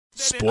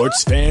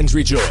Sports fans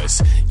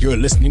rejoice. You're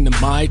listening to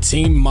My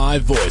Team, My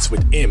Voice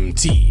with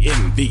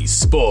MTMV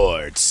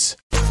Sports.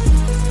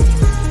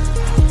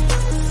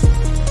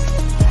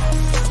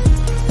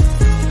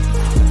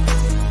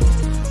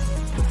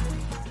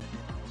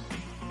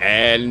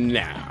 And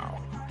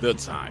now, the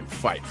time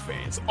fight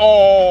fans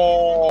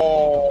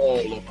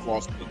all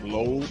across the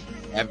globe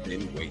have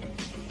been waiting.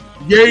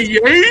 Yay!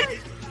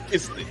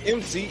 It's the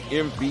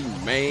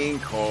MTMV main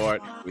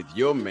card with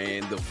your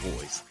man, The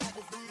Voice.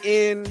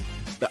 In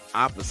the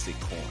opposite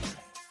corner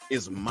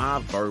is my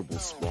verbal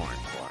sparring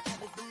partner,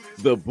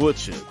 the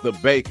butcher, the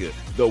baker,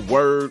 the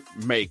word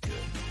maker,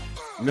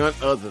 none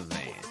other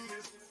than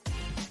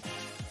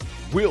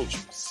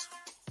Wildress.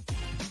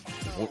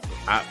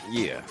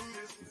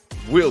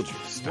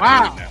 Wildress.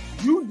 Wow,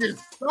 you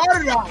just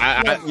started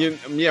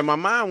out. My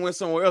mind went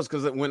somewhere else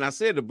because when I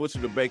said the butcher,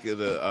 the baker,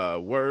 the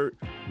word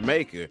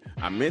maker,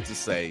 I meant to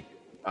say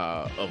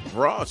of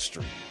Broad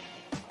Street.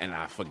 And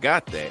I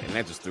forgot that, and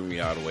that just threw me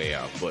all the way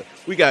out. But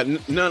we got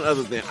none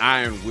other than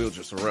Iron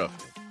Wildress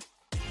Ruffin.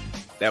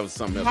 That was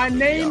something else. My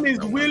name is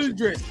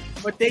Wildress,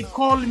 but they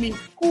call me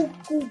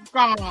Cuckoo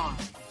Khan.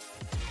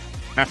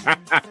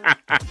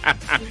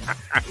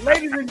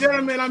 Ladies and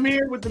gentlemen, I'm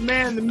here with the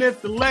man, the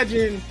myth, the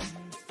legend.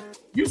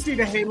 You see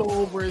the halo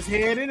over his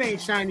head. It ain't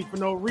shiny for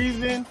no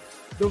reason.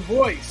 The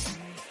Voice,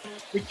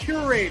 the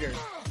curator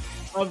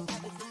of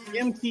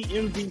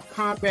MTMV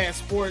Combat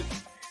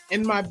Sports,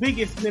 and my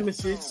biggest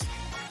nemesis.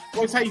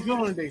 Voice, how you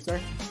feeling today,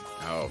 sir?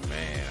 Oh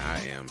man, I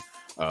am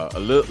a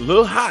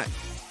little hot,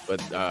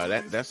 but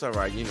that's all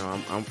right. You know,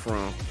 I'm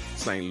from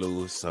St.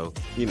 Louis, so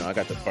you know I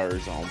got the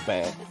birds on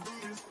back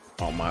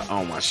on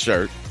my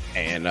shirt,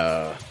 and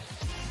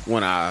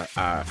one of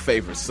our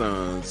favorite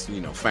sons, you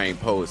know, famed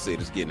poet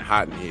said it's getting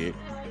hot in here,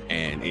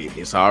 and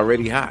it's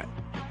already hot.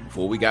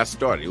 Before we got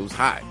started, it was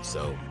hot,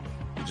 so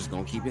we're just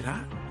gonna keep it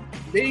hot.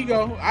 There you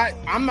go.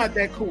 I'm not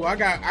that cool. I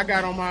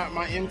got on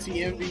my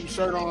MTMV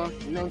shirt on.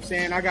 You know what I'm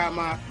saying? I got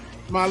my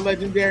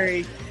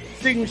legendary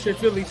signature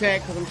Phillies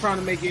hat because I'm trying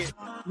to make it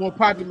more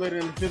popular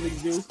than the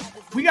Phillies do.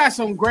 We got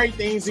some great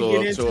things to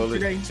get into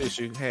today.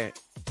 Tissue hat.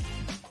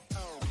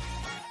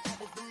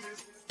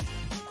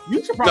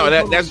 You should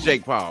probably that's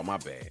Jake Paul. My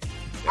bad.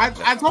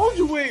 I told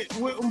you what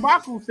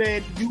M'Baku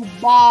said. You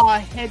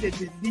bald-headed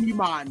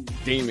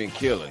demon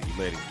killer. You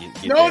better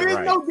get no, that there's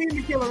right. no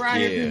demon killer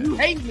around here. You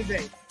hating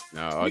today.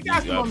 No, we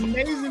got some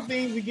amazing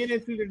things to get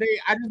into today.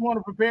 I just want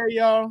to prepare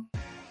y'all.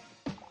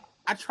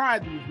 I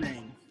tried these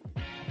names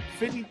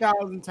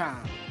 50,000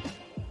 times.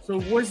 So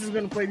Voice is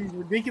going to play these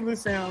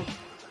ridiculous sounds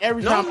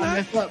every time I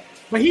mess up.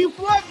 But he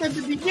flubbed at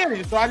the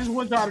beginning, so I just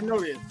want y'all to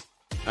know this.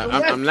 So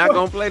I'm not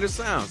going to play the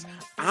sounds.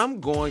 I'm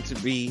going to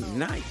be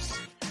nice.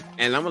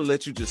 And I'm going to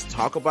let you just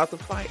talk about the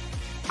fight.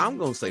 I'm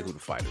going to say who the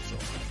fighters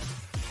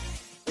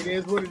are. It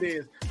is what it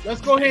is. Let's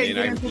go ahead and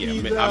get into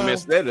these. I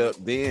messed that up.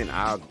 Then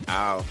I'll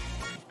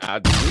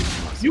delete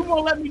myself. You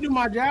won't let me do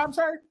my job,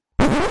 sir?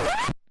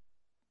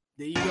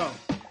 There you go.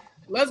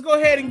 Let's go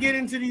ahead and get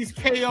into these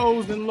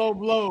KOs and low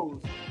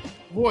blows.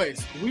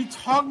 Voice, we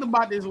talked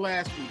about this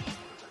last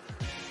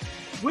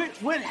week.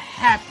 What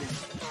happened?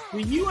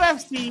 The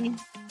UFC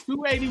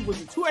 280 was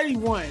the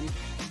 281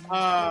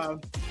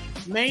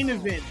 main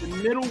event, the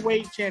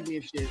middleweight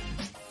championship.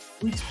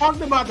 We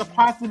talked about the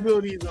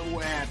possibilities of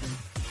what happened.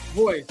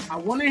 Voice, I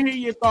want to hear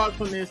your thoughts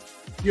on this.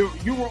 You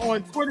were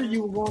on Twitter,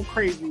 you were going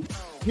crazy.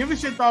 Give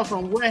us your thoughts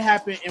on what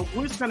happened and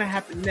what's going to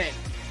happen next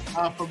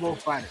for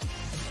both fighters.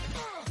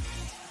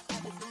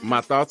 My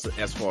thoughts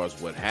as far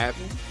as what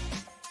happened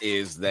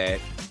is that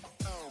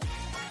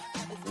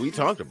we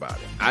talked about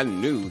it. I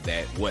knew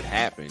that what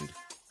happened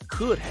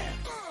could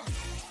happen.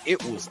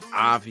 It was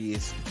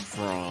obvious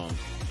from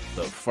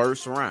the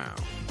first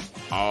round.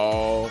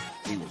 All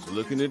he was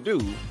looking to do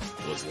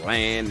was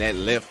land that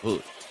left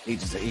hook.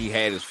 He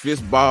had his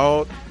fist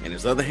balled and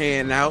his other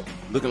hand out,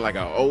 looking like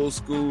an old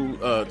school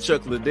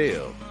Chuck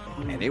Liddell,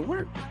 and it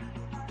worked.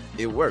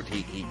 It worked.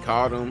 He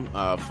caught him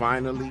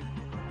finally.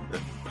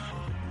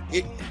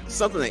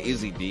 Something that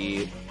Izzy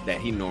did that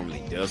he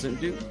normally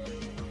doesn't do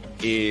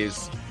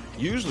is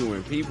usually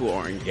when people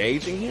are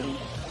engaging him,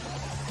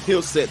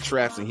 he'll set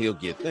traps and he'll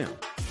get them.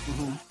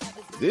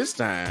 Mm-hmm. This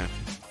time,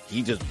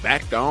 he just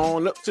backed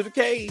on up to the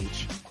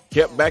cage,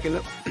 kept backing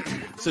up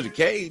to the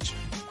cage,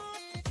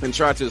 and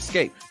tried to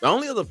escape. The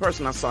only other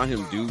person I saw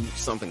him do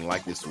something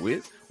like this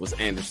with was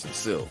Anderson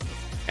Silva.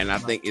 And I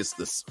think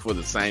it's for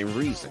the same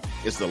reason.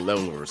 It's the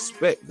level of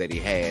respect that he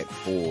had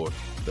for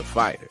the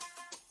fighter.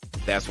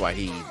 That's why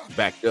he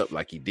backed up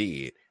like he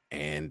did.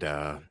 And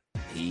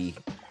he,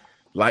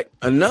 like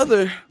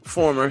another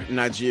former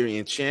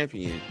Nigerian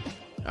champion,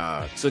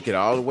 took it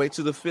all the way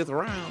to the 5th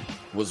round,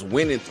 was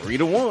winning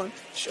 3-1,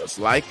 just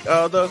like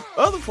the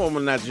other former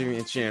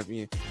Nigerian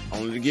champion,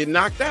 only to get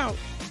knocked out,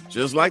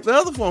 just like the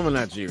other former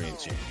Nigerian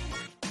champion.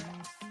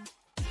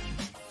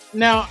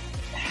 Now,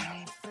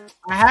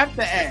 I have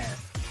to ask,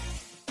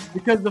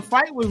 because the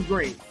fight was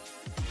great,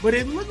 but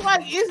it looked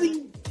like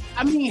Izzy,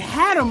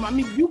 had him.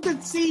 You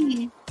could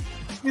see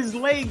his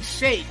legs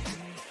shake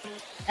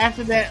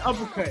after that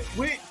uppercut.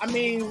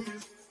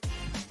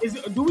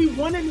 Do we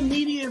want an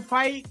immediate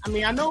fight? I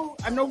mean, I know.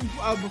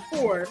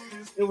 Before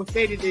it was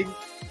stated that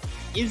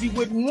Izzy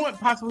wouldn't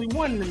possibly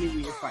want an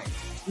immediate fight.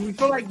 Do we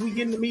feel like we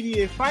get an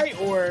immediate fight,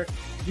 or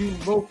do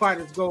both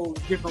fighters go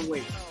different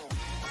ways?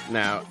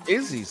 Now,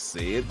 Izzy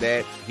said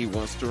that he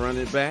wants to run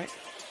it back,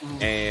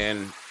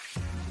 and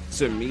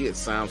to me, it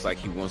sounds like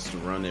he wants to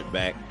run it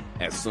back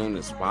as soon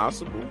as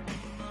possible.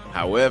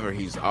 However,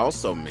 he's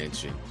also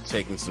mentioned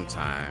taking some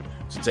time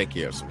to take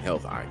care of some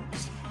health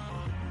items.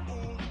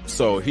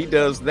 So he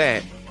does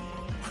that.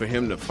 For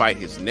him to fight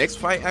his next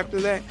fight after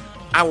that,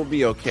 I will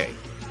be okay.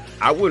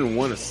 I wouldn't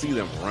want to see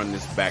them run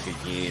this back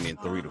again in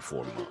 3 to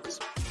 4 months.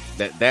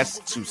 That's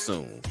too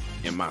soon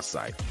in my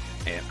sight.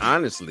 And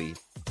honestly,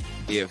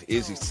 if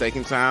Izzy's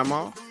taking time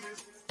off,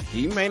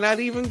 he may not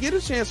even get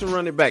a chance to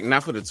run it back,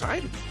 not for the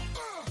title.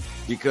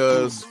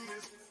 Because,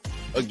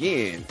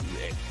 again,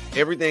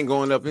 everything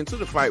going up into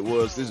the fight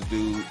was this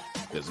dude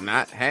does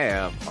not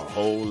have a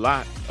whole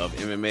lot of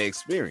MMA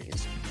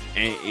experience.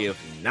 And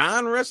if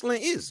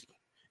non-wrestling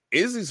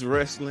Izzy's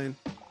wrestling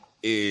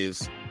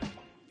is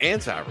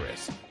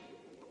anti-wrestling.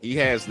 He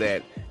has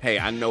that, hey,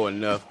 I know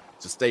enough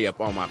to stay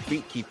up on my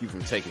feet, keep you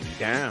from taking me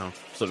down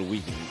so that we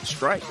can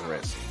strike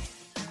wrestling.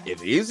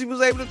 If Izzy was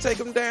able to take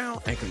him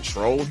down and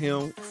control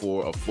him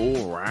for a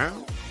full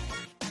round,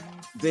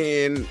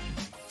 then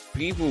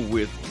people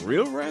with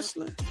real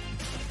wrestling,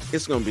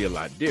 it's going to be a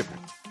lot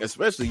different.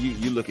 Especially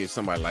you look at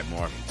somebody like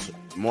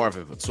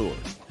Marvin Vettori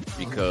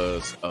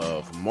because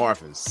of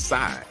Marvin's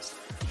size.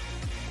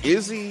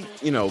 Izzy,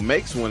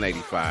 makes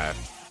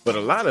 185, but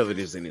a lot of it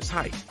is in his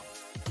height.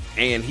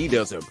 And he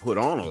doesn't put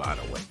on a lot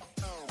of weight.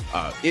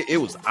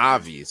 It was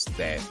obvious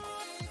that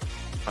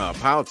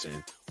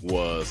Powelton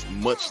was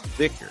much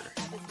thicker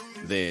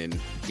than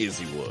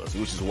Izzy was,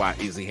 which is why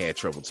Izzy had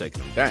trouble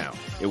taking him down.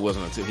 It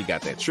wasn't until he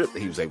got that trip that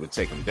he was able to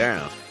take him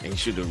down, and he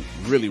should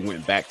have really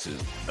went back to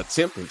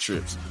attempting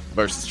trips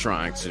versus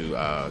trying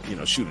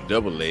to, shoot a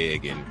double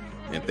leg and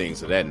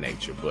things of that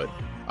nature. But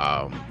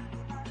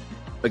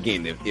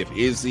again, if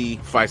Izzy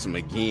fights him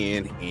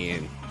again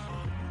in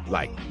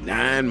like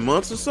 9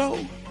 months or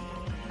so,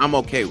 I'm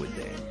okay with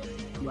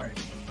that. Right.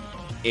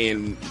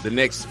 In the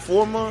next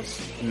 4 months,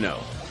 no.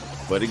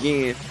 But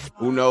again,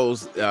 who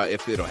knows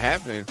if it'll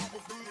happen,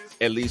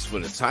 at least for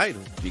the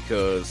title,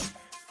 because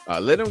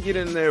let them get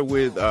in there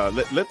with,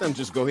 let them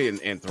just go ahead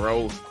and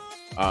throw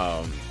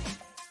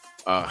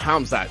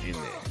Hamzat in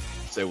there.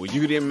 Say, well,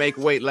 you didn't make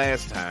weight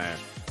last time,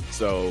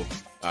 so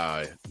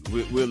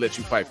we'll let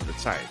you fight for the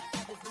title.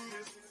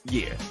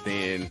 Yeah,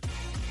 then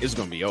it's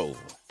going to be over.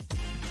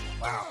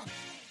 Wow.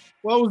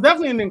 Well, it was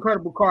definitely an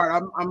incredible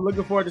card. I'm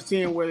looking forward to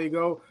seeing where they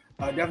go.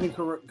 Definitely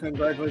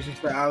congratulations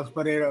to Alex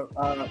Pereira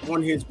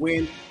on his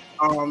win.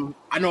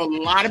 I know a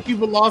lot of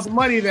people lost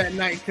money that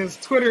night because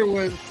Twitter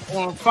was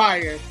on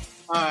fire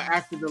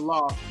after the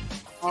loss.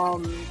 I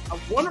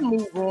want to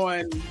move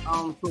on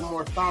to a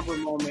more somber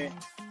moment.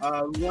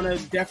 We want to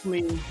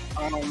definitely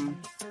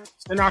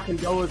send our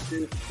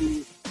condolences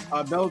to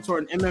Bellator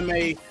and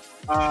MMA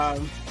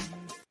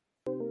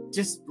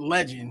just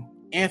legend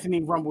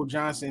Anthony Rumble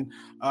Johnson,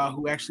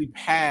 who actually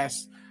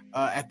passed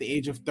at the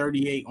age of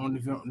 38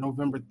 on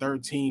November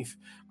 13th.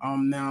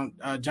 Now,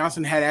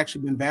 Johnson had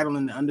actually been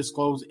battling an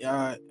undisclosed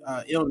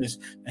illness.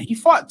 And he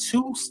fought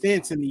 2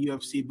 stints in the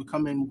UFC,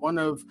 becoming one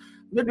of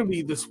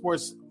literally the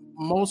sport's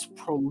most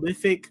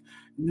prolific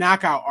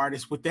knockout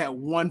artists with that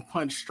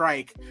one-punch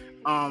strike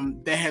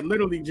that had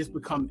literally just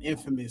become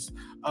infamous.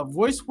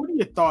 Voice, what are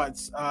your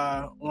thoughts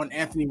on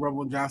Anthony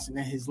Rumble Johnson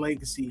and his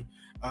legacy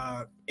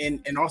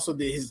and also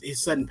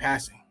his sudden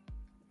passing?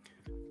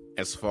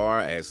 As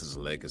far as his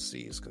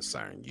legacy is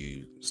concerned,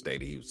 you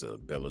stated he was a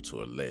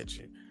Bellator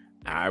legend.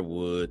 I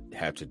would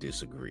have to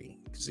disagree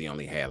because he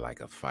only had like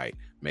a fight,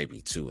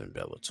 maybe 2 in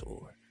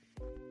Bellator.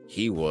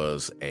 He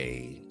was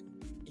a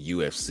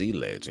UFC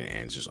legend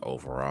and just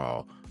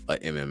overall a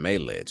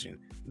MMA legend.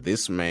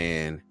 This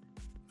man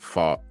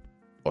fought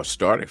or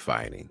started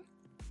fighting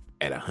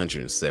at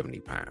 170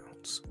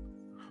 pounds,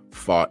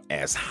 fought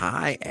as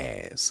high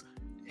as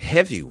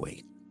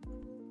heavyweight,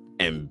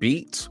 and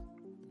beat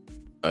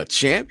a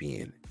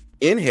champion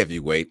in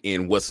heavyweight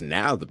in what's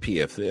now the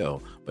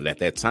PFL, but at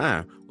that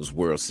time was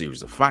World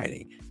Series of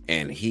Fighting.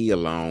 And he,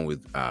 along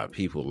with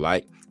people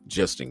like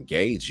Justin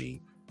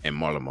Gaethje and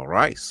Marlon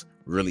Moraes,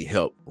 really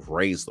helped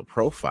raise the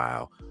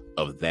profile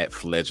of that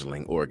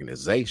fledgling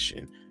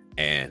organization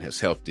and has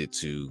helped it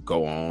to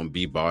go on,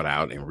 be bought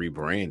out, and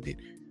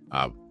rebranded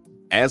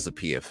as the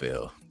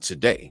PFL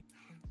today.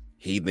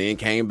 He then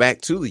came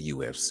back to the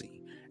UFC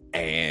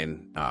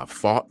and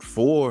fought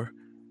for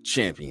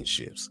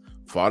championships.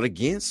 Fought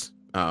against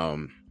not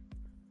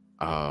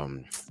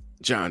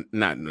John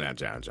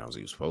Jones.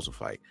 He was supposed to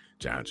fight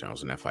John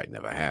Jones, and that fight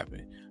never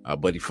happened.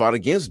 But he fought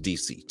against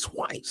DC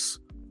twice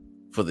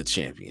for the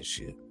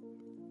championship,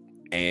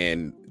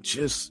 and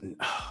just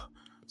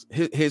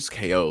his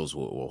KOs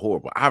were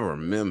horrible. I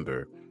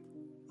remember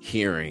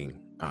hearing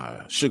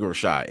Sugar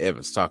Rashad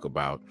Evans talk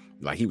about,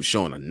 like, he was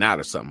showing a knot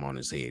or something on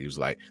his head. He was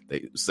like,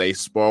 they say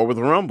spar with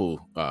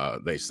Rumble.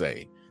 They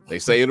say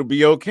it'll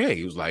be okay.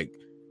 He was like,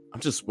 I'm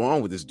just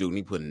sparring with this dude and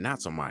he put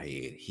knots on my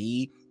head.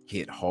 He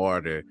hit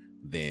harder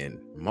than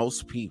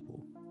most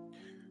people.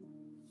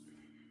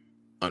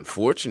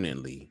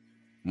 Unfortunately,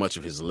 much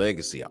of his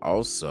legacy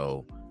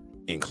also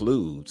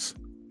includes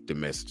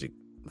domestic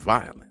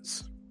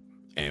violence.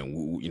 And,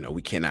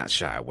 we cannot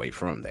shy away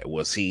from that.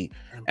 Was he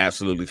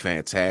absolutely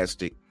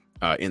fantastic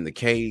in the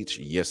cage?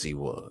 Yes, he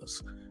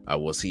was.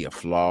 Was he a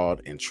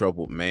flawed and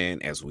troubled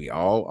man, as we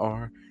all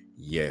are?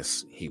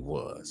 Yes, he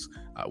was.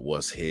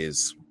 Were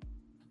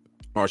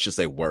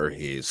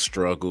his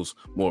struggles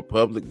more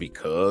public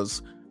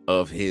because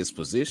of his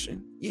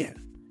position? Yeah,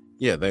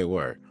 they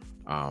were.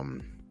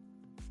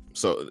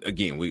 So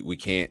again, we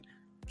can't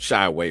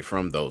shy away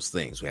from those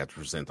things. We have to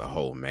present the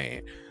whole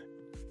man.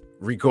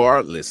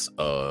 Regardless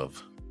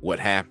of what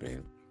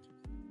happened,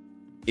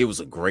 it was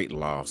a great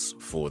loss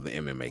for the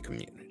MMA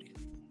community.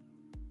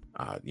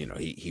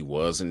 He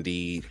was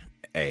indeed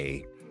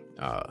a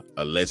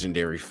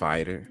legendary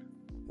fighter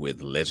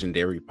with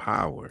legendary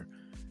power,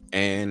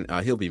 and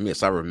he'll be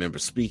missed. I remember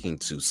speaking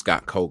to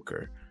Scott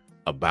Coker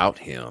about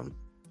him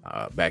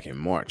back in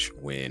March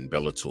when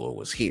Bellator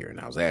was here, and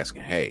I was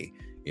asking, hey,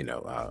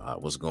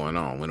 what's going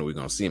on? When are we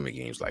going to see him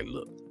again? He was like,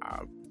 look,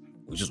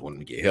 we just want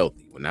him to get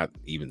healthy. We're not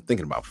even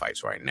thinking about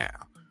fights right now.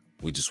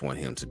 We just want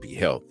him to be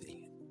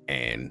healthy.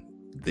 And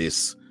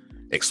this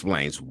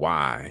explains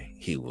why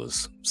he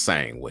was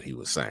saying what he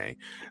was saying.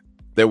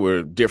 There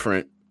were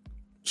different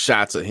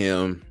shots of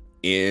him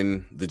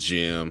in the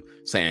gym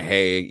saying,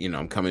 hey,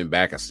 I'm coming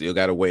back. I still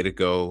got a way to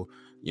go.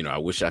 I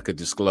wish I could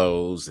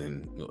disclose,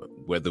 and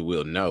whether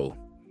we'll know,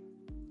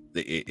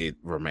 it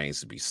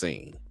remains to be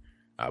seen.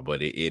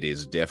 But it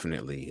is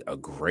definitely a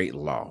great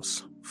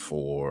loss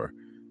for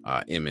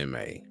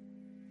MMA.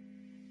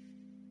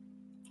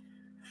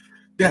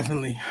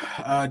 Definitely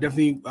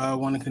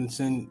want to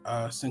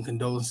send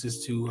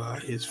condolences to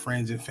his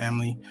friends and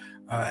family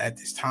at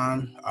this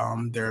time.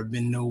 There have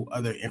been no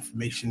other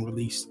information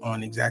released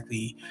on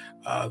exactly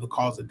the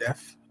cause of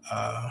death.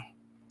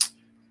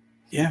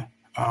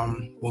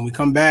 When we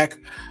come back,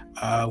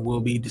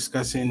 we'll be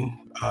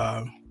discussing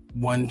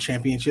one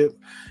championship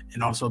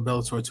and also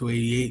Bellator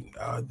 288.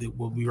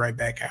 We'll be right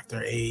back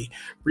after a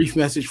brief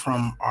message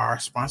from our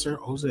sponsor,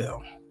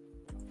 Ozell.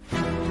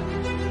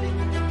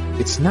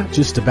 It's not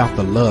just about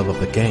the love of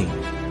the game.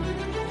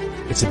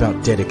 It's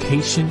about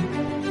dedication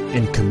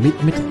and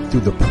commitment through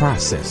the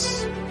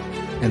process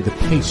and the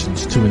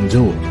patience to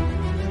endure.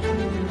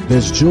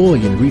 There's joy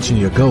in reaching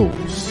your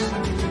goals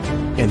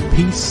and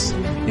peace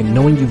in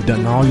knowing you've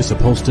done all you're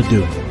supposed to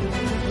do.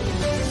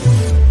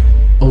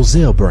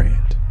 Ozell brand.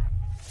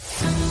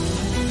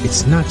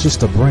 It's not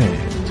just a brand,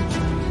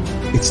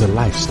 it's a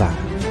lifestyle.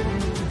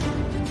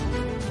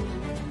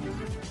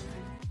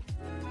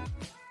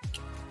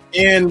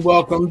 And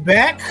welcome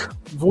back,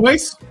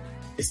 Voice.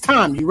 It's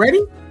time. You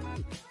ready?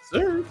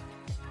 Sir.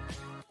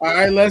 All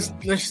right, let's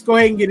go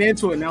ahead and get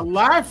into it. Now,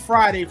 live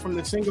Friday from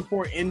the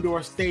Singapore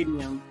Indoor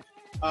Stadium,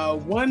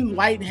 one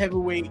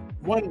lightweight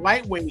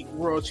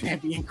world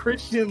champion,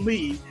 Christian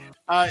Lee,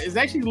 is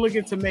actually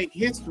looking to make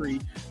history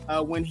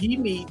when he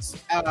meets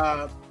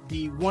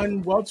the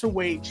one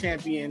welterweight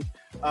champion,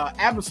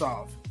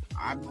 Abasov.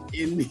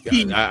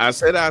 I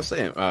said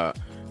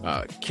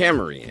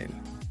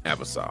Cameron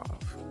Abasov.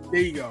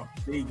 There you go.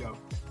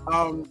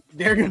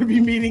 They're going to be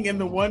meeting in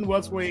the one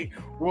welterweight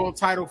world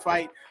title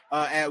fight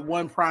at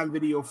One Prime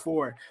Video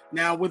 4.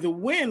 Now, with a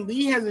win,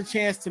 Lee has a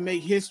chance to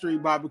make history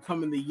by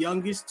becoming the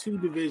youngest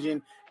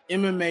two-division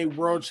MMA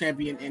world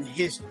champion in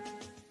history.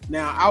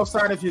 Now,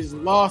 outside of his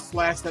loss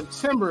last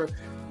September,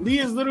 Lee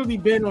has literally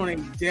been on a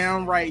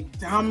downright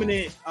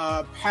dominant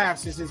path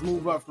since his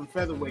move up from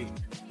featherweight.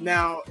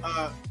 Now,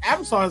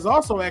 Abasov has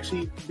also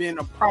actually been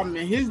a problem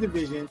in his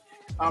division.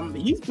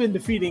 He's been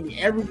defeating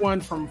everyone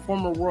from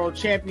former world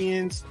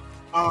champions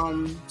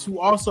to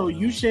also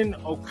Yushin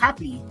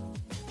Okami.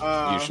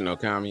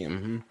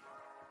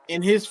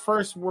 In his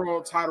first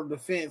world title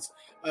defense,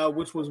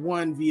 which was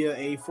won via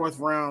a fourth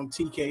round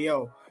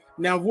TKO.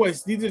 Now,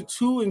 Voice, these are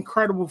two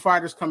incredible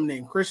fighters coming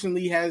in. Christian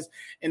Lee has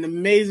an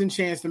amazing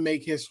chance to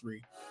make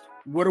history.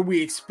 What are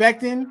we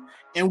expecting?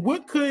 And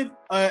what could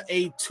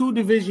a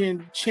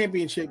two-division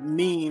championship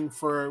mean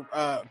for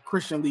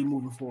Christian Lee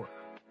moving forward?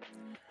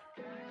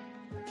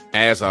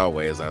 As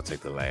always, I'll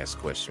take the last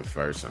question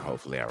first, and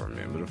hopefully I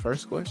remember the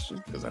first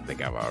question, because I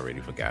think I've already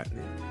forgotten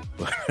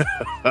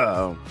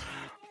it.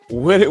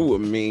 What it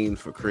would mean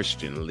for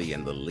Christian Lee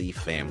and the Lee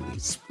family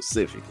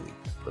specifically,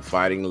 the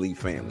Fighting Lee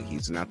family.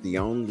 He's not the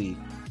only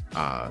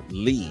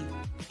Lee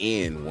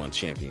in one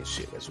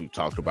championship, as we've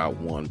talked about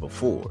one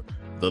before.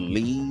 The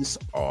Lees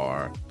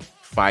are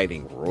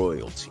fighting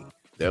royalty.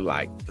 They're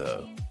like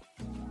the,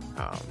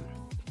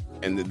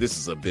 and this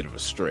is a bit of a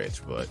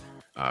stretch, but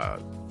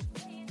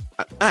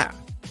I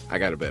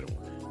got a better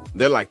one.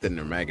 They're like the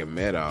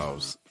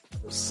Nurmagomedovs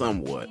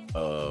somewhat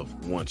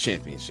of one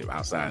championship,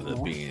 outside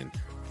of being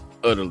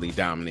utterly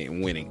dominant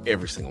and winning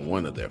every single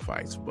one of their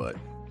fights. But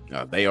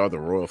they are the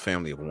royal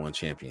family of one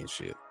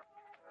championship.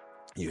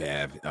 You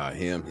have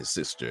him, his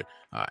sister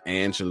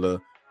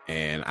Angela,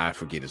 and I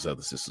forget his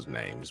other sister's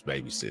name, his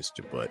baby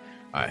sister, but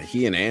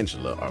he and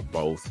Angela are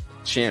both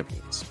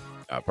champions.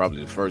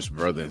 Probably the first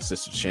brother and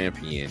sister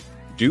champion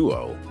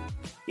duo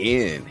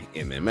in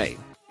MMA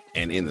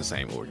and in the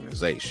same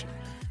organization.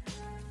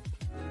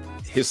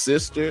 His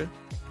sister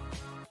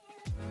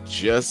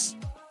just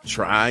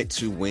tried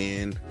to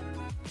win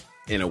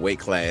in a weight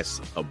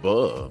class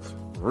above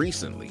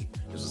recently.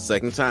 It was the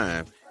second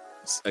time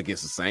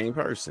against the same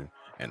person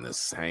and the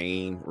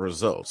same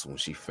results. When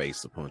she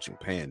faced the Punching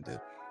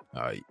Panda,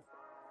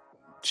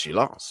 she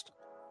lost.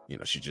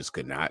 She just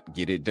could not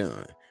get it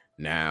done.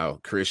 Now,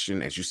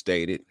 Christian, as you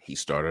stated, he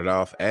started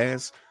off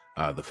as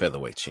the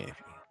featherweight champion,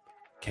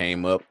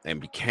 came up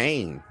and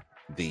became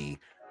the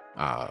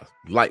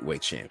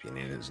lightweight champion,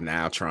 and is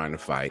now trying to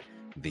fight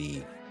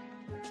the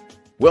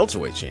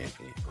welterweight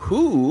champion,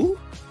 who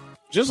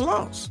just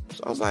lost.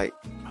 So I was like,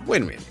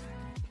 wait a minute.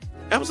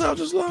 Abasov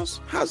just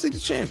lost? How's he the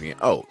champion?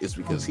 Oh, it's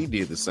because he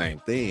did the same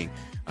thing,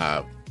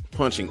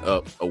 punching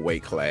up a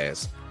weight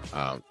class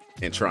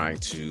and trying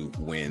to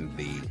win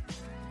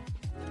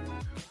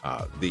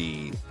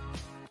the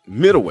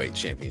middleweight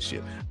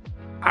championship.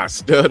 I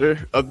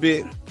stutter a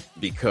bit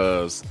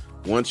because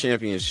one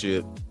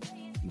championship,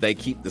 they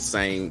keep the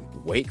same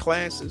weight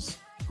classes,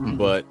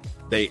 but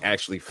they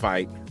actually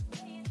fight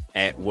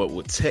at what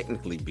would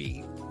technically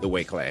be the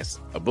weight class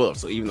above.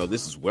 So even though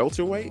this is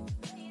welterweight,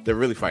 they're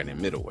really fighting at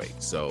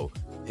middleweight. So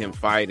him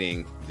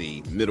fighting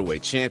the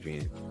middleweight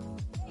champion,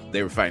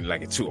 they were fighting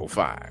like at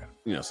 205.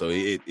 So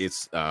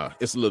it's a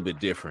little bit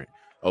different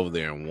over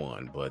there in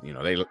one, but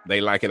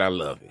they like it. I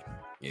love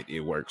it.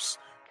 It works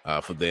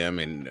for them.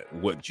 And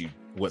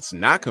what's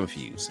not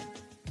confusing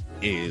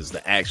is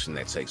the action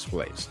that takes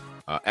place.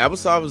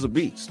 Abasov is a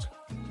beast.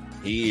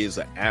 He is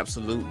an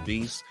absolute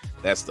beast.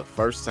 That's the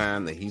first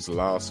time that he's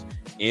lost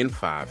in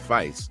 5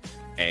 fights,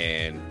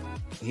 and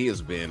he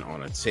has been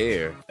on a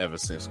tear ever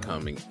since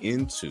coming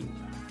into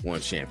one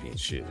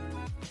championship.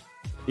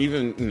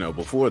 Even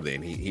before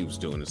then, he was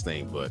doing his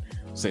thing, but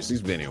since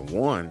he's been in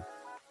one,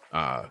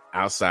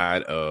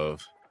 outside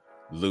of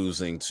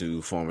losing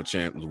to former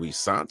champ Luis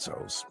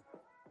Santos,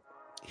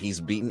 he's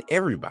beaten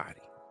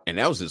everybody, and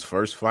that was his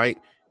first fight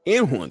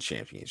in one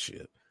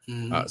championship.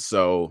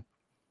 So,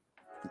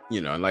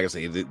 and like I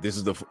say, this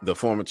is the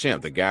former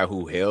champ, the guy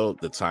who held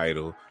the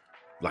title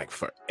like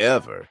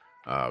forever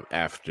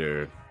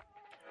after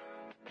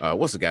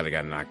what's the guy that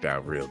got knocked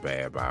out real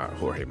bad by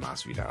Jorge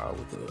Masvidal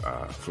with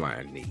a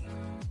flying knee?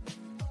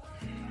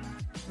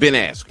 Ben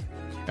Askren.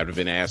 After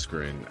Ben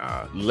Askren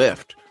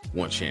left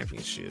one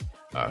championship,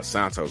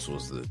 Santos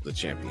was the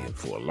champion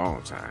for a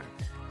long time.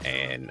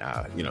 And,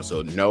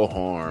 so no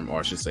harm, or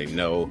I should say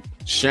no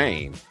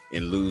shame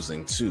in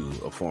losing to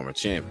a former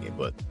champion.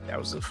 But that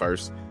was the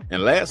first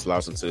and last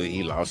loss until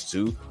he lost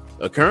to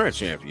a current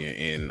champion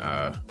in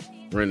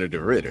Rener de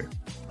Ridder,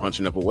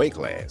 punching up a weight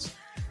class.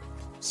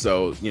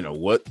 So,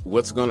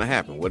 what's going to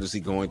happen? What is he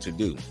going to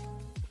do?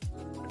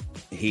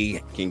 He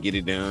can get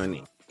it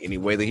done any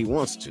way that he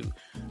wants to.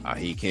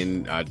 He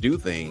can do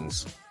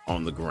things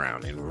on the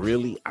ground. And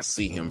really, I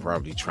see him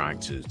probably trying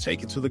to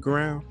take it to the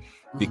ground,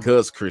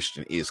 because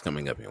Christian is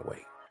coming up in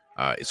weight.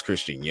 Is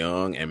Christian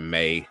young, and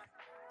may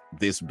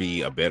this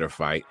be a better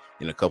fight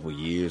in a couple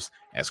years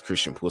as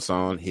Christian puts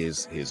on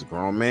his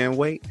grown man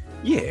weight?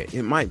 Yeah,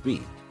 it might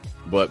be.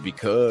 But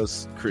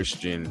because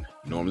Christian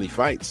normally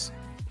fights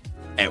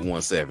at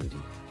 170,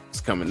 it's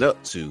coming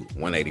up to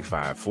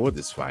 185 for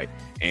this fight,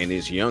 and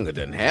is younger,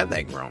 doesn't have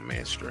that grown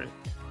man strength.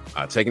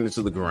 Taking it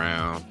to the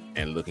ground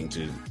and looking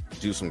to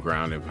do some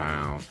ground and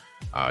pound,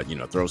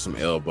 throw some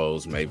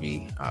elbows,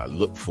 maybe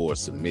look for a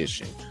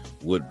submission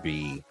would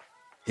be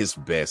his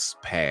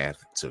best path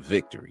to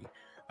victory.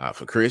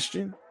 For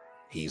Christian,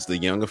 he's the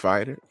younger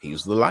fighter.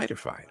 He's the lighter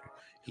fighter.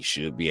 He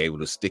should be able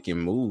to stick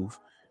and move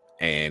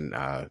and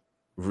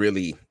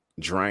really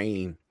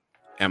drain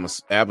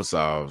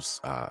Abasov's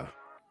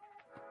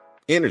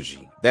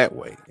energy that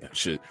way.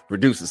 Should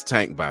reduce his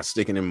tank by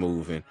sticking and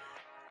moving.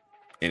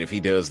 And if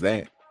he does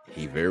that,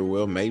 he very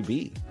well may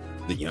be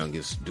the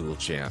youngest dual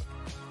champ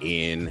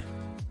in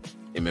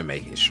MMA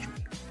history.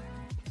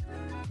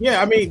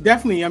 Yeah, I mean,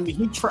 definitely. I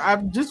mean, I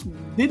just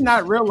did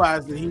not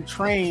realize that he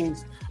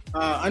trains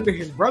under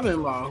his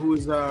brother-in-law, who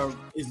is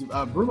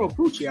Bruno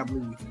Pucci, I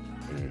believe.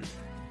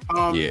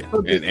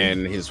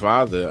 And his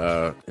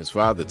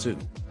father too.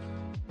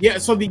 Yeah,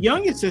 so the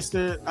youngest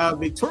sister,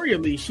 Victoria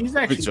Lee, she's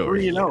actually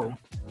 3-0.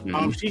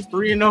 She's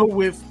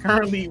 3-0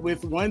 currently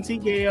with 1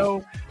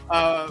 TKO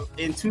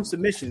and 2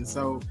 submissions.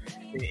 So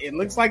it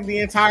looks like the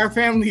entire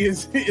family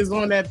is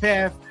on that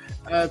path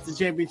to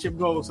championship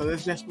goals. So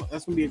that's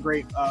gonna be a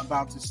great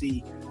bout to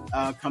see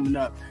coming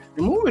up.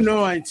 And moving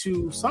on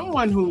to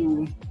someone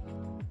who,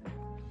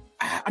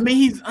 I mean,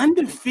 he's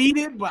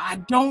undefeated, but I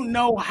don't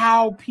know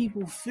how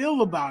people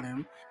feel about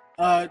him.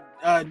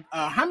 Jaime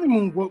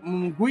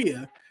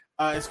Munguia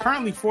is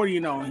currently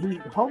 40-0. He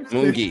hopes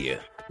Munguia,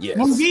 yes,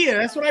 Munguia.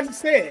 That's what I just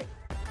said.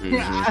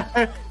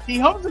 He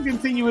hopes to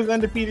continue his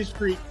undefeated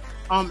streak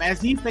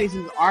as he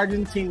faces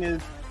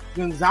Argentina's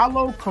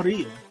Gonzalo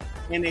Correa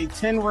in a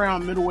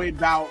 10-round middleweight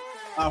bout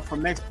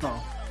from Mexico.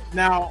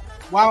 Now,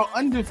 while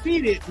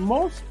undefeated,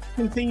 most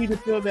continue to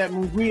feel that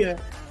Munguia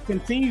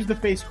continues to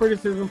face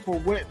criticism for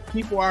what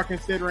people are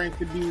considering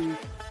to be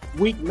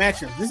weak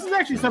matchups. This is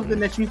actually something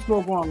that you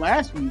spoke on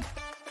last week.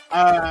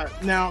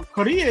 Now,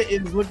 Correa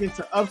is looking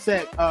to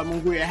upset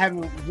Munguia,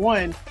 having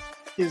won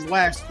his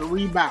last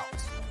 3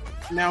 bouts.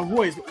 Now,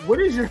 Voice, what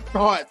is your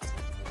thoughts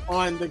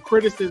on the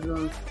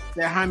criticism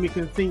that Jaime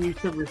continues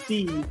to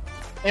receive,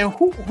 and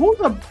who's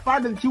a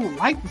fighter that you would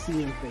like to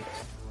see him face?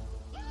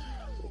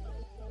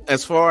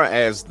 As far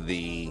as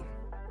the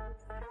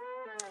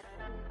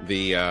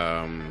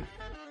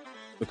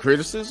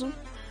criticism,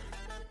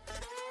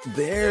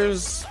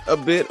 there's a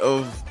bit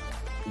of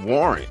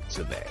warrant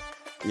to that.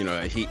 You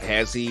know,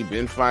 has he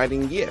been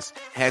fighting? Yes.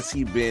 Has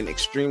he been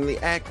extremely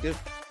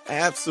active?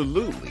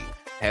 Absolutely.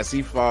 Has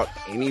he fought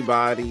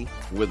anybody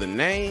with a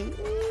name?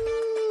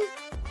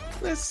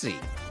 Let's see.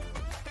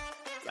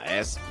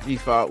 Last he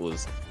fought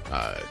was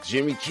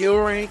Jimmy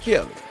Kilrain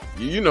Kelly.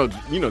 You know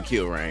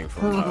Kilrain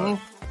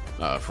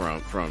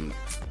from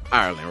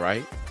Ireland,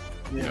 right?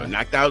 Yeah. You know,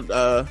 knocked out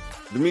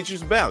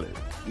Demetrius Ballard.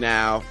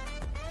 Now,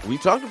 we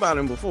talked about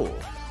him before,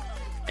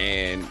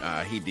 and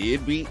he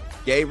did beat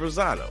Gabe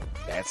Rosado.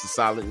 That's a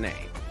solid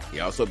name. He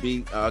also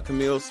beat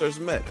Camille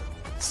Sersmeta.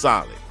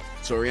 Solid.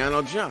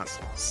 Toriano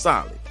Johnson.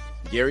 Solid.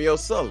 Gary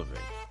O'Sullivan.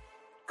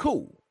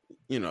 Cool.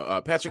 You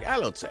know, Patrick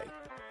Alote.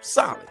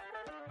 Solid.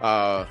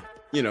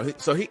 You know,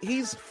 so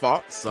he's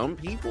fought some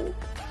people,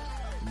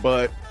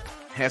 but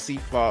has he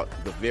fought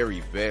the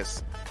very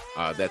best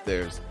that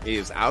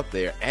is out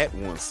there at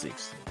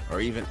 160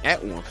 or even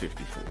at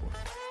 154?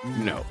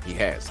 No, he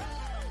hasn't.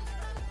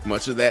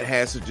 Much of that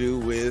has to do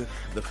with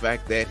the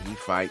fact that he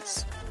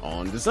fights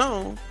on the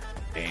zone,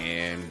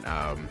 and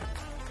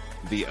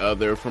the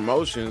other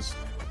promotions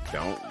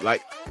don't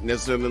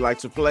necessarily like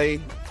to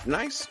play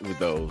nice with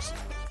those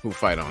who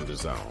fight on the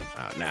zone.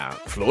 Now,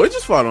 Floyd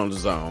just fought on the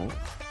zone,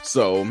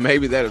 so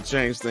maybe that'll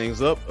change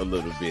things up a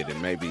little bit,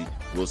 and maybe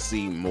we'll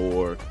see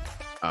more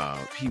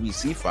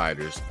PBC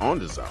fighters on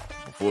the zone.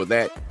 Before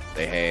that,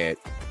 they had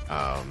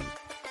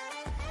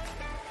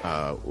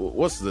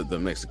what's the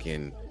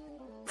Mexican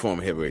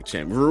former heavyweight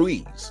champ,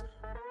 Ruiz.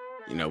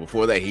 You know,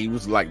 before that, he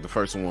was like the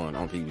first one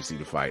on PBC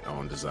to fight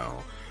on the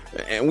zone.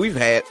 And we've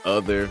had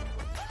other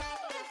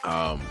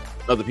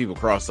people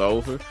cross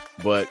over,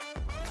 but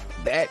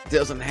that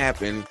doesn't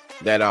happen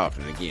that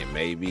often. Again,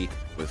 maybe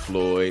with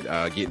Floyd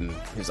getting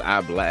his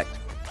eye blacked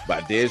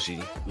by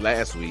Deji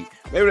last week,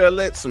 maybe they'll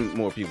let some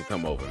more people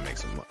come over and make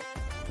some money.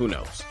 Who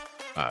knows?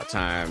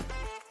 Time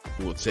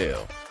will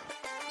tell.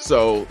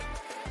 So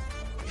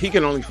he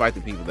can only fight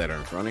the people that are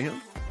in front of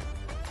him.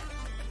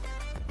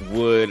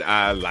 Would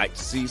I like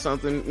to see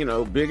something, you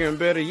know, bigger and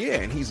better? Yeah,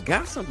 and he's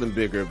got something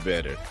bigger and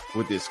better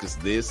with this, because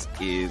this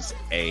is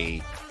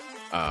a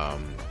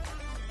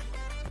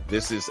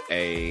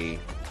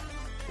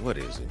what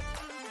is it?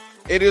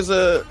 It is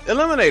a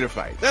eliminator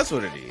fight. That's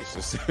what it is.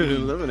 It's an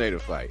eliminator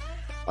fight.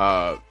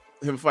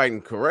 Him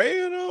fighting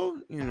Correa, though,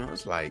 you know,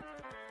 it's like,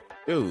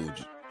 dude,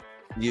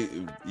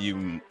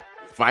 you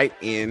fight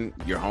in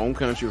your home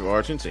country of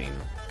Argentina.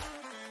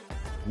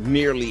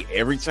 Nearly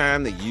every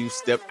time that you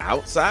step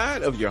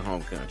outside of your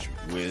home country,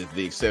 with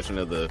the exception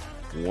of the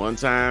one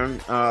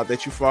time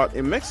that you fought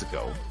in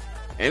Mexico,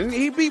 and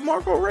he beat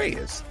Marco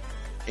Reyes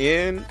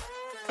in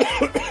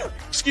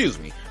excuse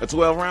me, a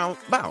 12-round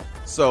bout.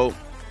 So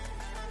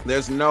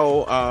there's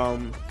no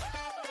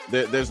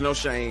there's no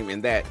shame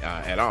in that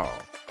at all.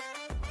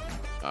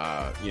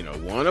 You know,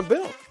 won a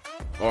belt,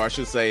 or I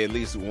should say at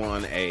least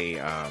won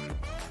a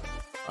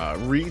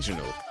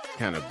regional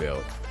kind of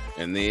belt.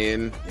 And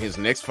then his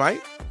next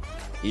fight,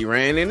 he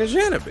ran into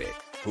Janabek,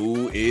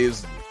 who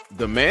is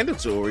the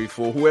mandatory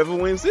for whoever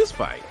wins this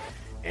fight,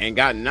 and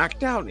got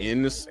knocked out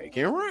in the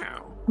second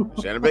round.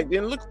 Janabek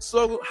didn't look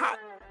so hot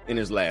in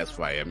his last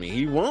fight. I mean,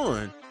 he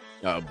won,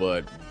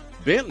 but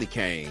Bentley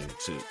came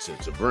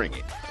to bring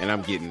it. And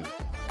I'm getting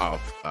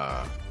off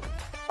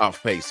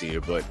pace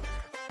here, but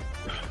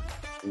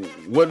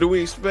what do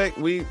we expect?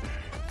 We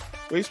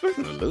expect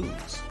him to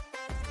lose.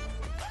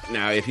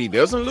 Now, if he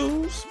doesn't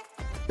lose,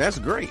 that's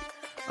great.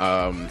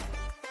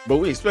 But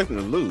we expect him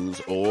to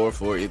lose, or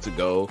for it to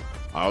go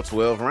all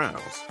 12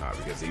 rounds,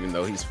 because even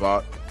though he's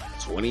fought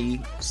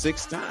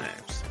 26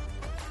 times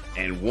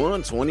and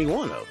won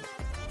 21 of them,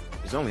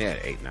 he's only had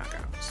 8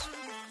 knockouts.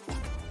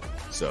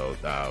 So,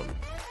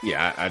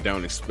 yeah, I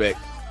don't expect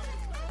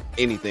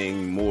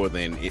anything more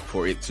than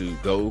for it to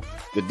go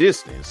the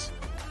distance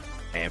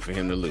and for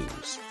him to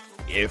lose.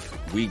 If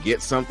we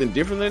get something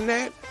different than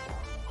that,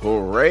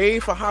 hooray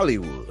for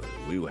Hollywood.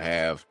 We will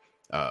have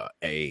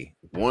a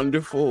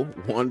wonderful,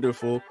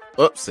 wonderful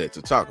upset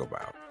to talk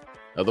about.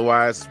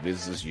 Otherwise, it's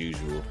business as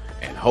usual.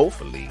 And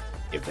hopefully,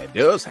 if that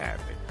does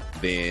happen,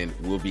 then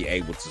we'll be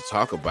able to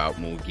talk about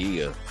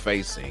Munguia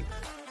facing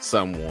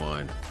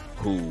someone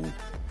who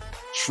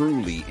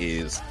truly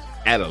is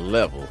at a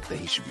level that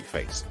he should be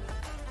facing.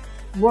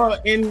 Well,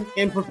 in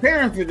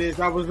preparing for this,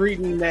 I was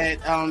reading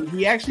that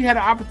he actually had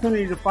an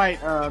opportunity to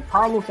fight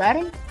Carlos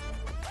Adams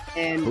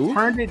and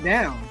turned it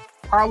down.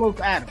 Carlos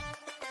Adams.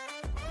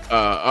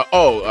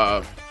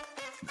 I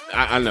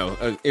know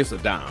it's a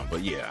dime,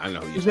 but yeah, I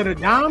know. Is it a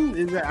dime?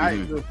 Is that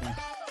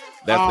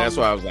that's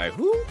why I was like,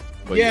 who?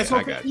 But yeah, so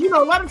I got you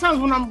know, a lot of times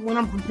when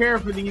I'm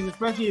prepared for these,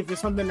 especially if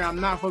it's something that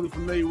I'm not fully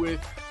familiar with,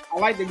 I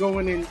like to go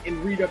in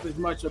and read up as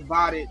much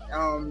about it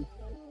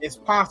as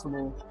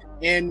possible.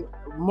 And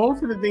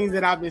most of the things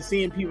that I've been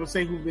seeing people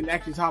say who've been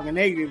actually talking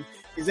negative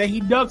is that he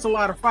ducks a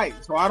lot of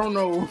fights. So I don't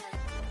know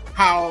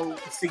how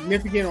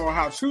significant or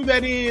how true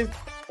that is,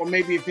 or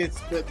maybe if it's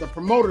the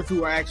promoters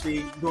who are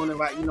actually doing it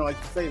like you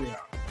say they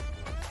are.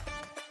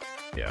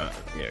 Yeah,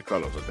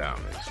 Carlos Adames.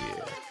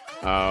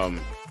 Yeah,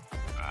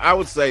 I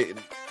would say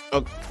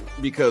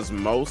because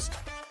most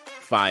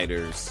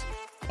fighters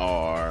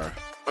are,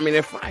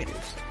 they're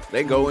fighters.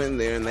 They go in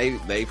there and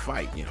they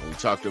fight. You know, we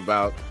talked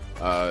about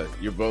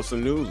your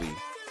Bosanuli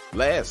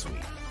last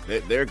week.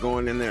 They're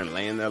going in there and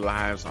laying their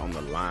lives on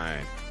the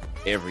line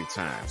every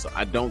time. So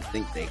I don't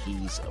think that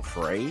he's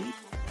afraid.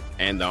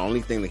 And the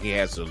only thing that he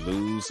has to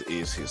lose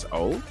is his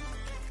oath.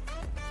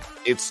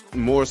 It's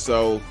more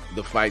so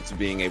the fights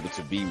being able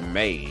to be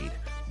made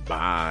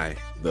by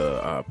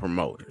the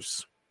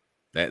promoters.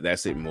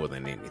 That's it more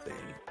than anything.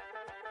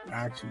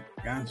 Got you.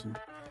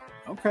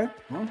 Okay.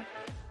 Well,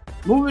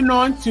 moving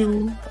on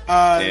to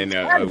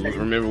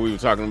remember we were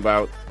talking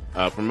about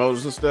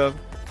promoters and stuff.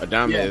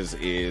 Adames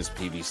is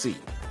PBC.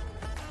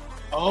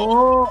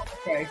 Oh,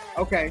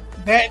 okay.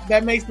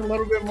 That makes a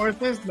little bit more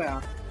sense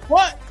now.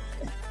 What?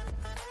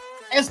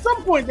 At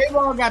some point, they've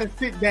all got to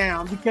sit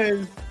down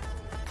because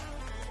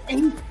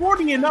he's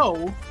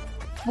 40-0.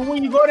 But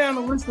when you go down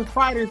the list of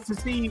fighters to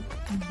see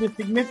the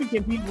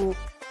significant people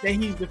that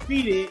he's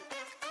defeated,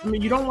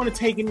 you don't want to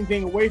take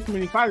anything away from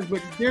any fighters,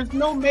 but there's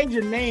no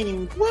major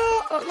names.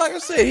 Well, like I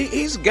said,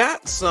 he's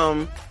got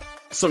some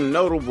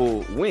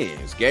notable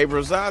wins. Gabe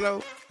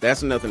Rosado,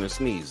 that's nothing to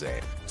sneeze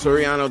at.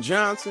 Toriano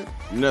Johnson,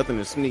 nothing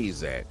to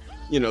sneeze at.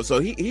 You know, so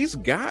he's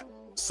got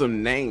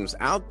some names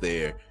out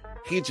there.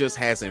 He just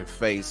hasn't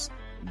faced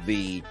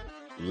the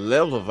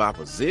level of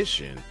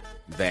opposition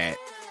that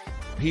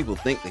people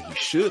think that he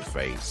should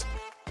face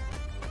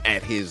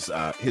at his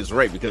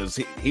rate, because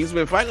he's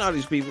been fighting all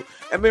these people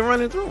and been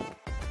running through them.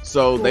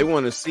 So they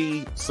want to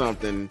see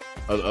something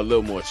a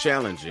little more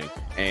challenging,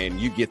 and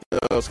you get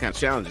those kind of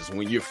challenges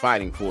when you're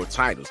fighting for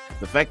titles.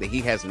 The fact that he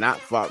has not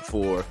fought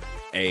for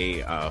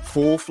a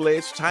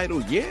full-fledged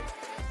title yet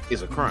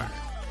is a crime.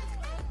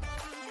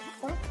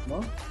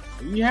 Well,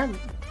 you have it.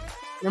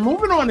 Now,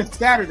 moving on to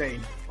Saturday,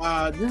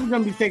 this is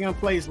going to be taking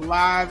place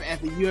live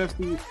at the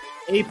UFC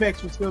Apex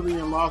facility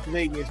in Las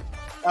Vegas.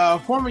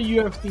 Former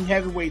UFC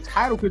heavyweight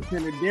title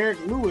contender Derek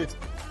Lewis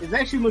is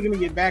actually looking to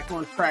get back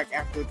on track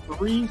after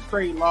 3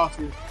 straight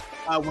losses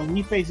when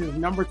he faces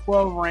number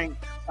 12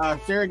 ranked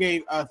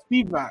Sergey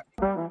Spivak.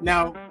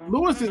 Now,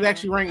 Lewis is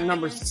actually ranked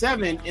number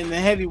 7 in the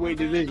heavyweight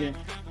division.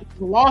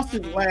 He lost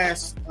his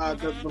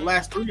the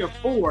last 3 or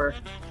 4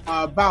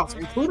 bouts,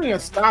 including a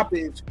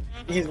stoppage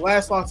in his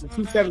last loss of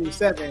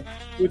 277,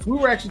 which we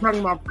were actually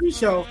talking about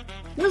pre-show.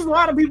 There's a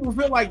lot of people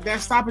who feel like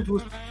that stoppage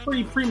was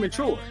pretty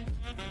premature.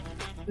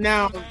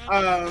 Now,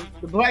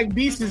 the Black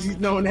Beast, as he's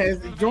known as,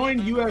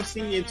 joined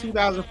UFC in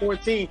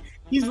 2014.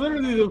 He's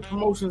literally the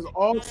promotion's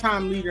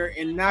all-time leader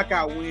in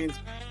knockout wins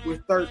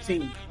with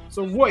 13.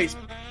 So, Voice,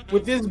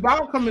 with this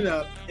bout coming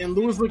up and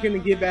Lewis looking to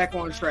get back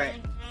on track,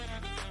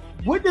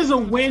 what does a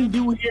win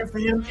do here for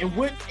him,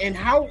 and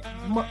how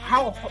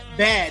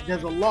bad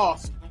does a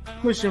loss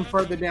push him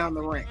further down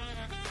the rank?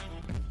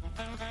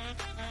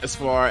 As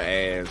far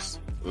as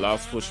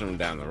loss pushing him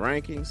down the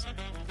rankings,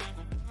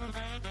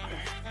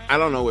 I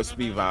don't know where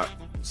Spivak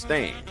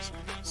stands,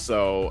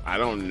 so I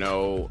don't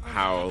know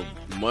how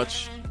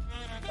much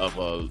of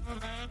a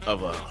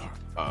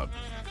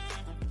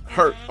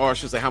hurt, or I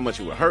should say, how much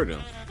it would hurt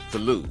him to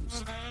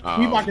lose.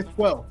 Spivak is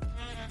 12.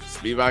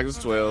 Spivak is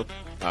 12.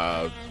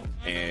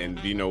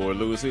 And do you know where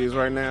Lewis is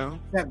right now?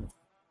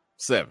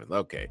 7th.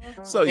 Okay.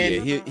 So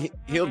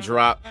he'll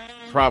drop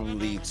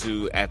probably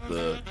to, at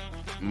the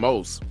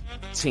most,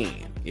 10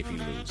 if he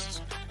loses.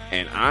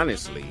 And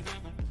honestly,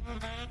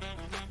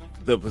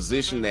 the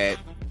position that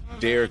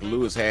Derek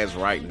Lewis has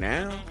right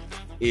now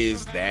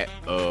is that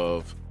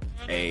of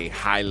a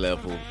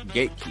high-level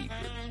gatekeeper.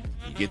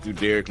 You get through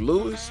Derek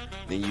Lewis,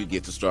 then you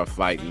get to start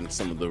fighting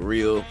some of the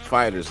real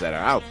fighters that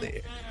are out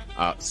there.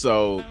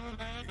 So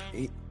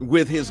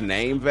with his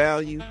name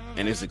value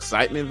and his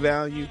excitement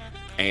value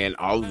and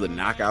all of the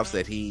knockouts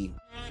that he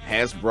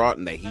has brought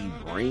and that he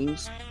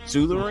brings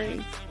to the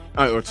ring,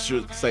 or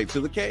should say to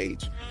the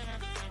cage,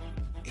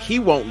 he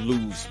won't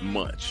lose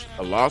much.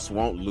 A loss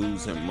won't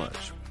lose him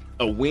much.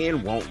 A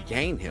win won't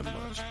gain him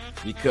much,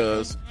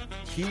 because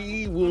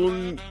he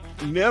will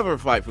never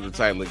fight for the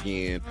title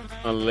again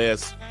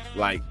unless,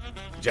 like,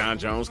 John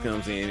Jones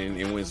comes in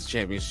and wins the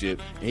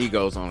championship and he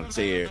goes on a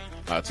tear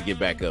to get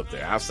back up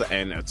there.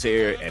 And a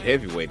tear at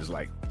heavyweight is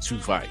like 2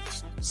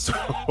 fights. So,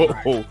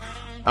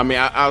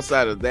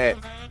 outside of that,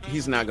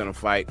 he's not going to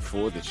fight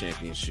for the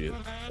championship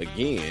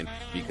again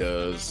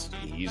because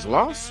he's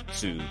lost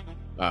to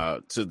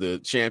to the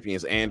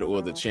champions and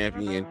or the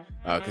champion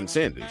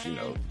contenders. You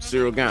know,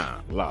 Cyril Gane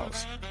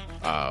lost.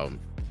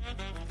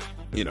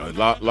 You know,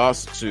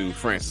 lost to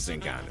Francis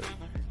Ngannou.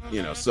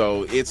 You know,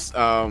 so it's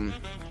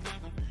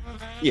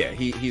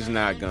he's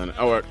not gonna,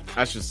 or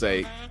I should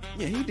say,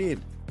 yeah, he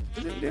did.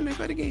 Didn't they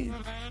fight again?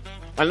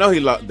 I know he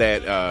lost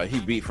that. He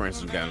beat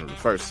Francis Ngannou the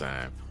first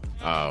time.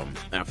 And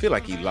I feel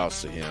like he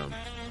lost to him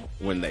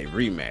when they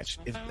rematched.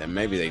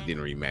 Maybe they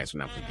didn't rematch,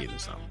 and I'm forgetting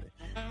something.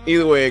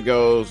 Either way it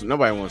goes,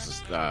 nobody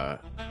wants to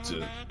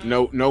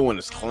no one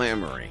is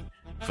clamoring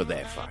for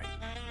that fight.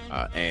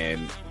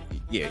 And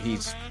yeah,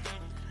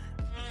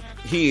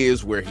 he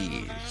is where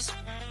he is.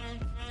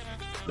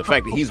 The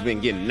fact that he's been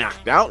getting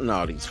knocked out in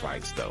all these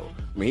fights, though.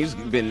 I mean, he's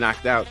been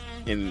knocked out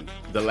in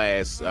the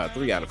last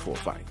 3 out of 4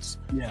 fights.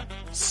 Yeah.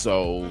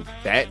 So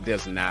that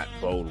does not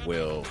bode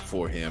well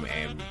for him,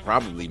 and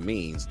probably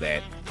means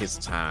that his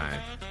time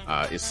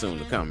is soon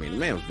to come. I mean, the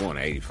man was born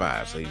at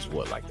 85, so he's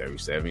like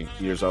 37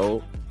 years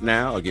old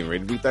now, or getting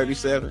ready to be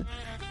 37,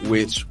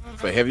 which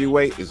for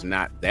heavyweight is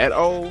not that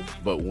old.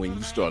 But when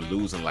you start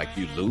losing like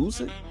you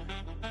losing,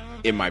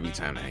 it might be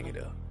time to hang it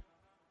up.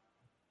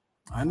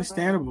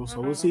 Understandable. So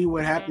we'll see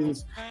what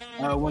happens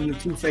when the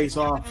two face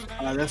off.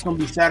 That's going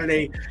to be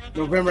Saturday,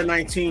 November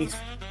 19th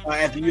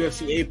at the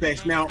UFC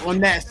Apex. Now, on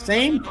that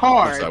same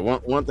card... So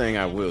one thing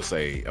I will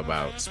say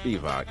about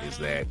Spivak is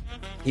that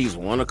he's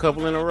won a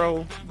couple in a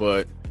row,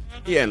 but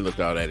he hadn't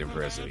looked all that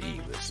impressive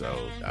either. So,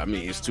 I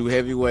mean, it's 2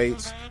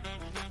 heavyweights.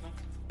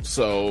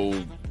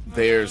 So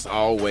there's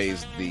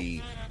always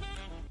the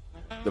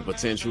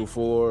potential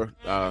for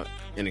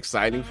an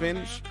exciting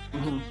finish.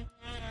 Mm-hmm.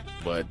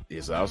 But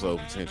it's also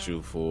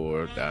potential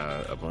for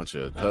a bunch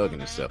of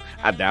hugging and stuff.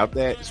 I doubt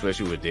that,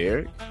 especially with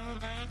Derek,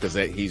 because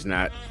he's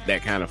not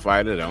that kind of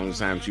fighter. The only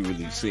time you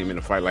really see him in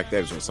a fight like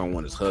that is when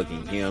someone is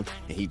hugging him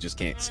and he just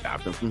can't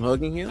stop them from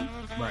hugging him.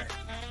 Right.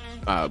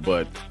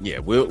 But yeah,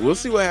 we'll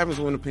see what happens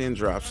when the pin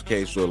drops.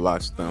 Cage will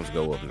lock thumbs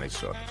go up and they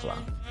start the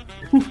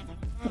clock.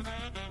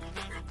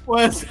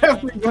 Well, it's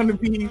definitely going to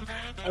be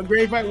a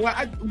great fight.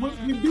 Well,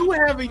 we do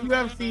have a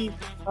UFC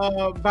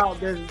bout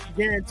that's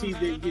guaranteed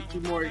to get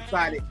you more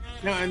excited.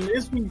 Now, in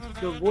this week's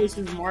The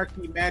Voices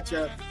marquee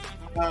matchup,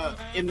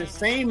 in the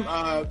same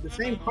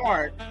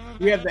card,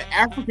 we have the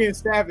African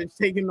Savage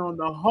taking on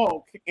the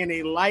Hulk in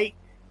a light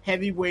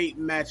heavyweight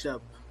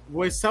matchup.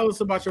 Voice, tell us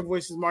about your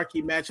Voices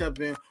marquee matchup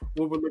and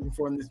what we're looking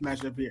for in this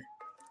matchup here.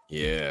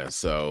 Yeah,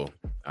 so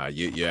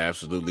you're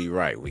absolutely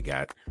right. We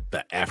got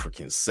the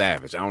African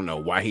Savage. I don't know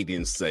why he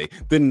didn't say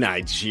the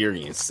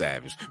Nigerian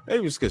Savage.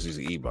 Maybe it's because he's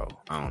Igbo.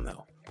 I don't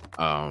know.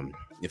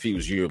 If he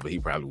was Yoruba, he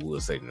probably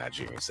would say the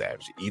Nigerian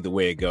Savage. Either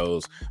way it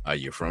goes,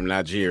 you're from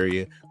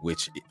Nigeria,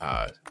 which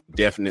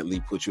definitely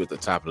puts you at the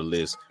top of the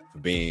list for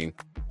being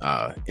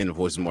in the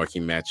Voices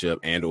marquee matchup,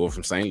 and or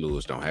from St.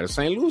 Louis. Don't have a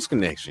St. Louis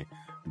connection,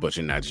 but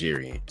you're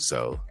Nigerian.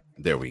 So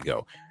there we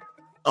go.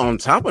 On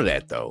top of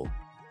that, though,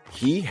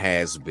 he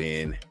has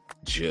been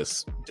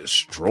just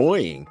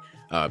destroying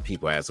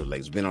people as of late.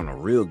 He's been on a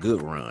real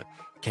good run.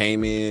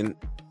 Came in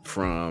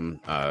from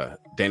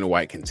Dana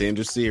White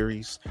Contender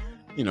Series.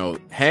 You know,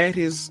 had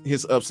his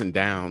ups and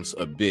downs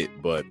a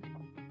bit, but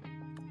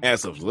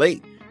as of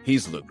late,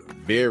 he's looked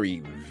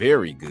very,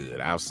 very good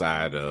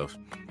outside of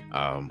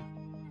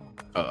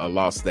a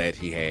loss that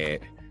he had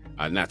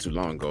not too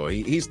long ago.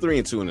 He's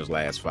 3-2 in his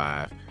last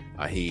 5.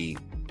 He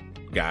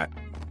got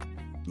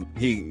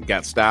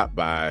stopped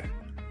by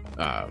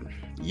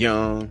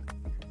Young,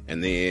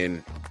 and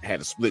then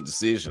had a split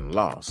decision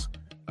loss.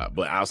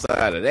 But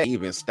outside of that, he's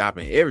been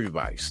stopping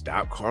everybody.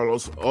 Stopped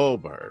Carlos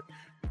Ulberg.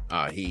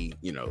 He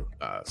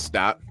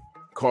stopped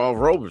Carl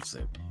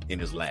Robertson in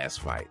his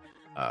last fight.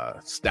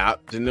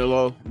 Stopped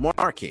Danilo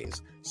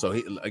Marquez. So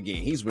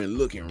he's been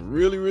looking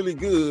really, really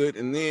good.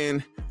 And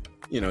then,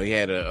 he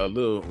had a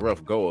little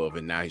rough go of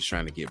it. Now he's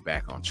trying to get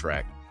back on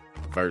track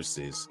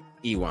versus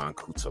Ion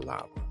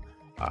Cutelaba.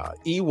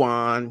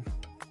 Ion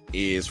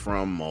is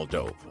from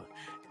Moldova,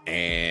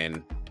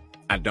 and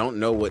I don't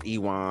know what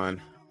Ion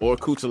or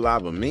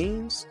Cutelaba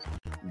means,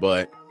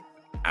 but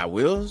I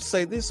will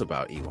say this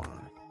about Ion.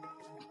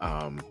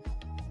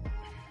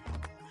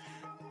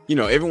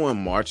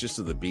 Everyone marches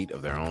to the beat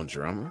of their own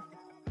drummer.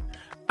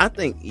 I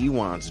think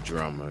Iwan's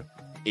drummer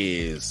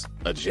is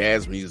a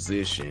jazz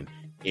musician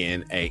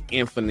in a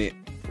infinite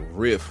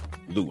riff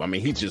loop. I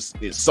mean, he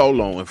just is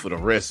soloing for the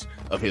rest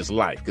of his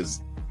life,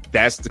 because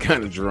that's the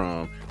kind of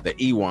drum that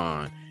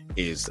Iwan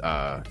is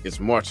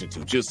marching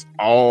to, just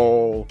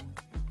all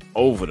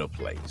over the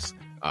place.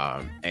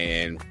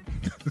 And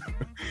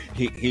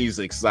he's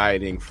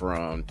exciting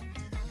from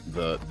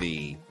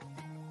the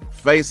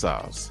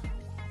face-offs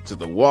to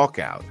the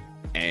walkout,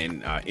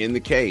 and in the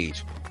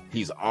cage,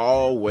 he's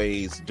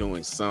always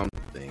doing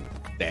something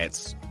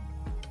that's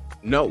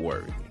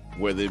noteworthy,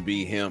 whether it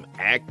be him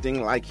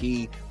acting like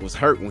he was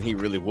hurt when he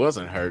really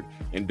wasn't hurt,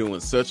 and doing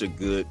such a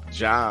good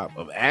job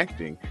of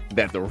acting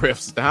that the ref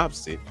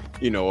stops it,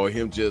 or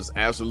him just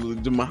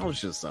absolutely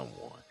demolishing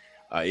someone.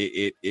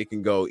 It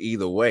can go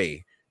either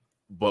way.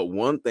 But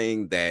one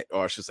way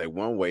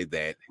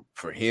that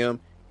for him,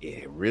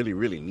 it really,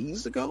 really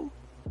needs to go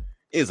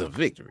is a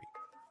victory.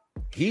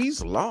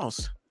 He's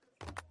lost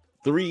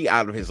 3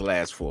 out of his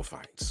last 4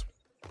 fights.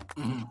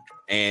 Mhm.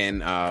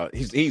 And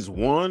he's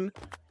won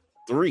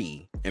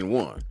 3 and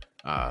 1.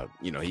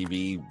 He'd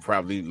be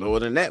probably lower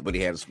than that, but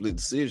he had a split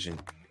decision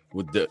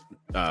with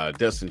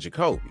Dustin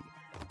Jacoby.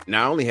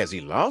 Not only has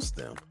he lost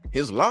them,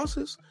 his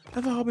losses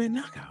have all been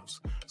knockouts.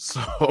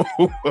 So,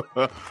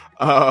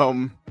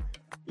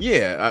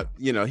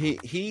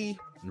 he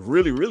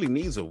really, really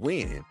needs a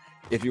win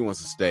if he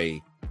wants to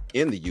stay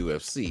in the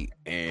UFC.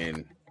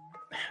 And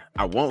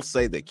I won't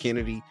say that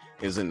Kennedy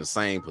is in the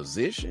same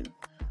position,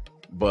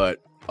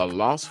 but a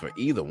loss for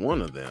either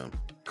one of them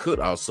could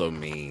also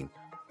mean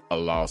a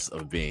loss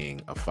of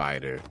being a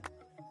fighter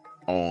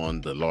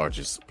on the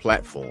largest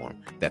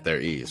platform that there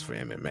is for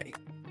MMA.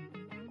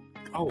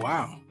 Oh,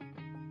 wow.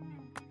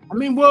 I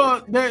mean,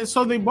 well,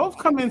 so they both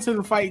come into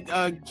the fight.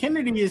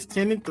 Kennedy is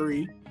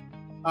 10-3,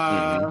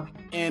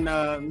 and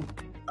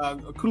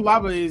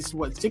Cutelaba is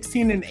what,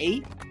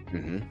 16-8.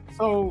 Mm-hmm.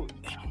 So,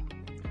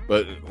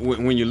 but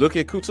when you look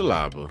at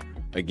Cutelaba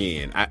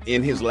again,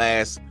 in his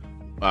last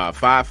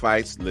 5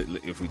 fights,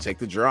 if we take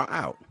the draw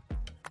out,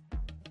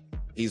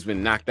 he's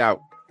been knocked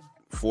out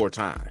 4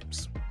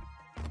 times.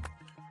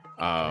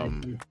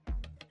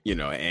 He's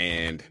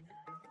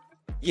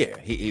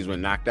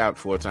been knocked out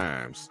 4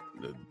 times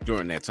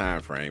during that time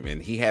frame,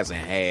 and he hasn't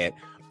had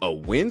a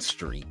win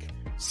streak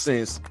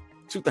since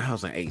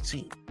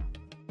 2018.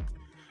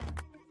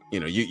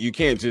 You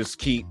can't just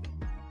keep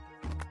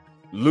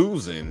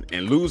losing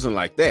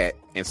like that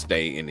and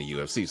stay in the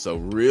UFC. So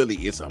really,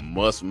 it's a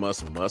must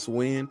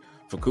win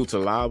for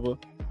Cutelaba,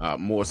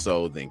 more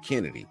so than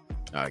Kennedy.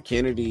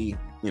 Kennedy,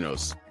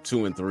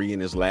 2-3 in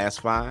his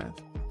last 5,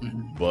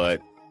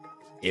 but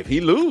if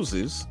he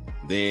loses,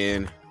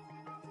 then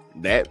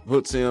that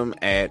puts him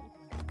at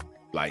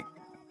like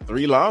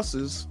 3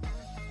 losses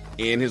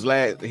in his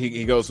last.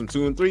 He goes from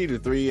 2-3 to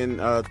 3 and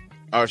or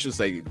I should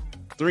say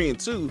 3-2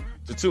 to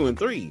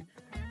 2-3,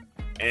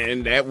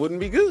 and that wouldn't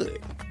be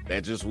good.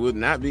 That just would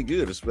not be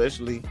good,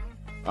 especially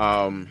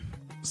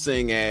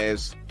seeing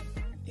as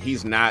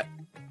he's not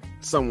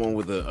someone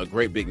with a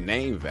great big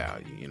name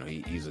value.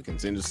 He's a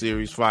Contender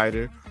Series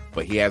fighter,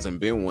 but he hasn't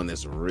been one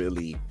that's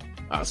really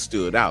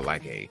stood out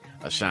like a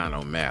Sean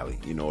O'Malley,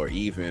 or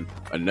even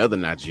another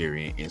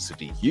Nigerian in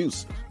Sadiq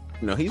Yusuf.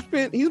 He's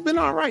been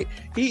all right.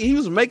 He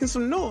was making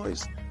some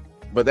noise,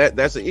 but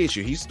that's an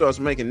issue. He starts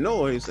making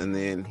noise and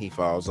then he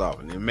falls off,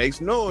 and then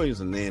makes noise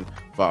and then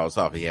falls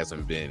off. He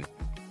hasn't been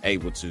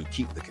able to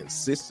keep the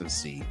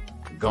consistency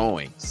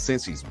going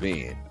since he's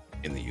been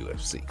in the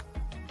UFC.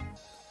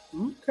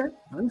 Okay,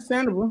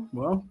 understandable.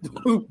 Well,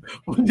 we'll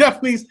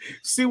definitely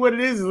see what it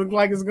is. It looks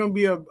like it's going to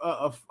be a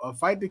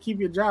fight to keep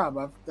your job.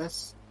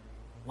 That's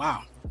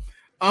wow.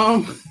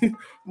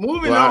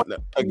 Moving on.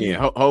 Again,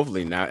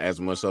 hopefully not as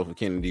much so for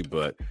Kennedy,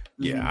 but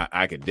yeah,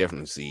 I could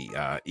definitely see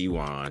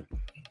Iwan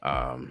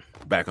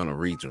back on the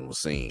regional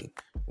scene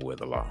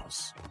with a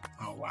loss.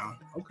 Oh wow.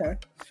 Okay.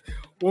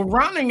 Well,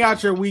 rounding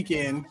out your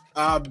weekend,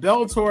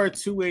 Bellator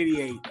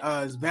 288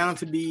 is bound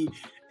to be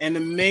an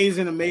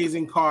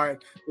amazing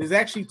card. There's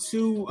actually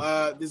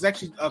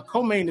a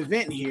co-main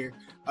event here.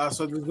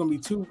 So there's going to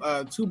be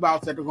two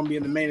bouts that are going to be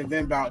in the main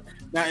event bout.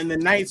 Now, in the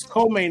night's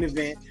co-main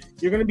event,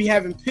 you're going to be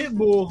having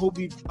Pitbull, who'll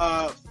be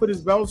put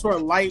his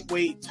Bellator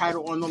lightweight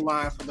title on the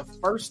line for the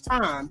first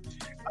time,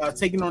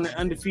 taking on the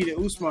undefeated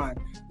Usman.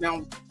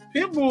 Now,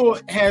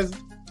 Pitbull has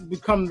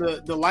become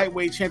the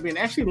lightweight champion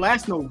actually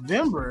last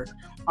November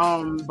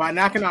by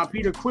knocking out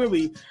Peter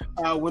Quilley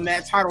when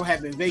that title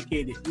had been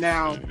vacated.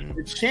 Now,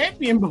 the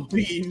champion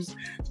believes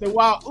that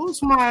while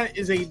Usman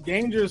is a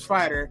dangerous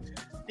fighter,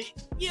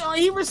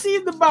 he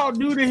received the bout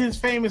due to his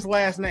famous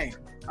last name.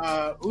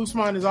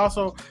 Usman is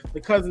also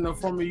the cousin of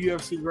former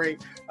UFC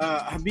great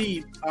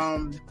Habib,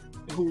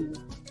 who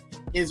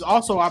is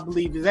also, I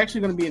believe, is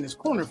actually going to be in his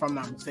corner, if I'm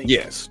not mistaken.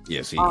 Yes,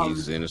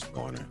 he's in his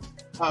corner.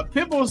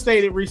 Pitbull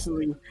stated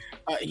recently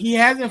he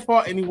hasn't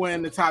fought anyone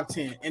in the top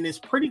 10, and it's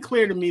pretty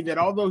clear to me that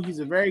although he's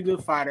a very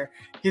good fighter,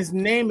 his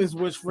name is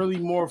what's really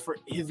more for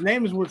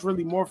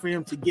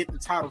him to get the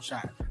title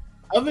shot.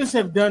 Others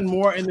have done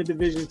more in the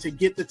division to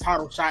get the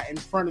title shot in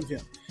front of him.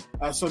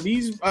 So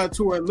these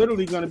two are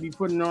literally going to be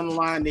putting it on the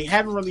line. They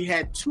haven't really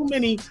had too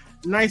many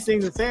nice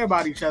things to say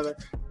about each other.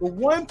 But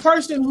one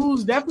person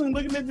who's definitely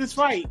looking at this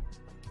fight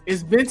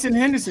is Benson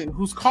Henderson,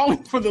 who's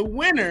calling for the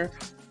winner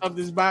of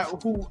this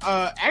bout, who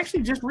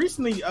actually just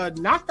recently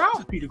knocked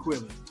out Peter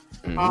Quilley.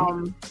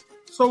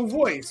 So,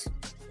 Voice,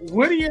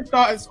 what are your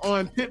thoughts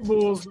on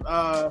Pitbull's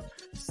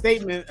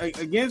statement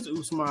against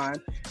Usman?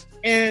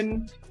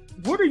 And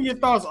what are your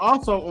thoughts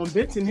also on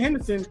Benson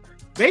Henderson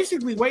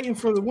basically waiting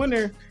for the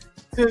winner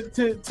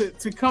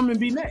to come and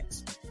be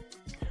next?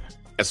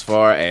 As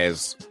far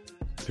as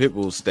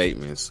Pitbull's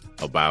statements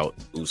about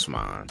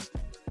Usman,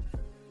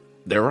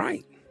 they're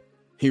right.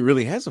 He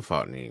really hasn't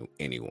fought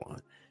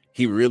anyone.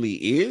 He really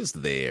is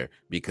there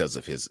because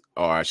of his,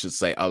 or I should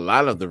say, a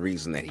lot of the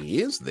reason that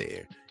he is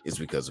there is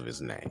because of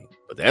his name.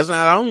 But that's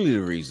not only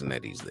the reason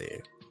that he's there.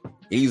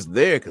 He's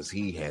there because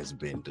he has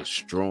been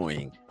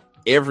destroying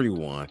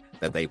everyone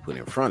that they put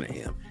in front of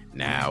him.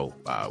 Now,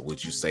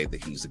 would you say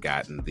that he's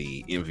gotten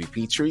the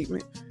MVP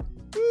treatment?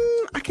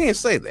 I can't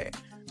say that.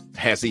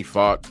 Has he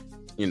fought,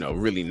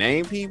 really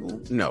named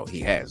people? No,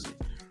 he hasn't.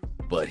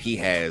 But he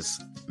has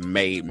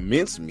made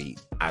mincemeat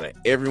out of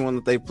everyone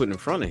that they put in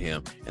front of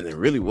him, and there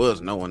really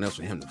was no one else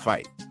for him to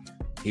fight.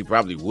 He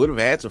probably would have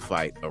had to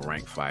fight a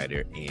ranked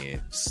fighter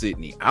in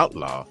Sidney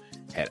Outlaw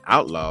had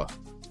Outlaw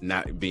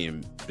not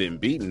been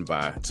beaten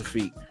by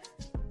Tafiq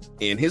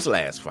in his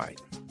last fight.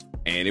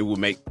 And it would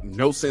make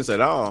no sense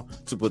at all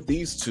to put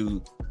these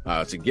two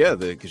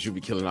together because you'd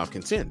be killing off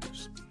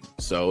contenders.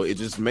 So it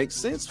just makes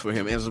sense for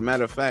him. As a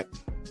matter of fact,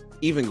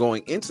 even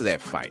going into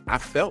that fight, I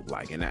felt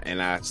like, and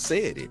I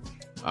said it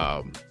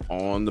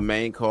on the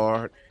main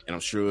card, and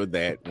I'm sure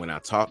that when I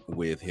talked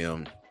with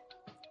him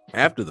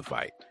after the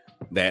fight,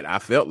 that I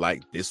felt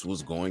like this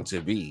was going to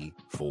be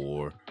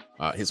for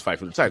his fight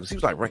for the title. He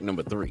was like ranked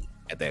number 3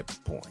 at that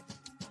point.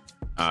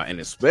 And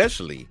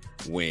especially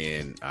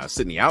when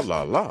Sidney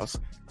Outlaw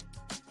lost.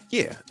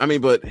 Yeah, I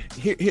mean, but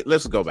here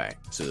let's go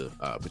back to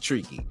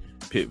Patricky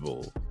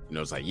Pitbull.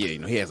 It's like, he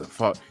hasn't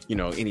fought,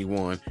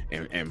 anyone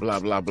and blah,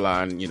 blah,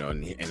 blah. And,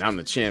 and I'm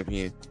the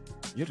champion.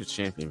 You're the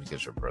champion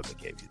because your brother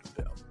gave you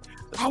the belt.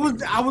 I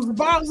was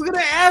going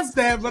to ask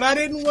that, but I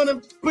didn't want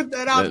to put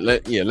that out.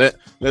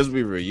 Let's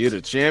be real. You're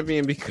the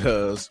champion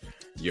because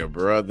your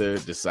brother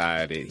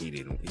decided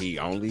he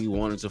only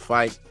wanted to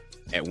fight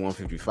at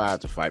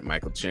 155 to fight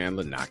Michael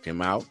Chandler, knocked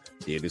him out,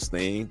 did his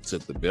thing,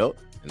 took the belt,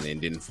 and then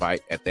didn't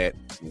fight at that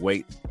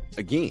weight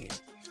again.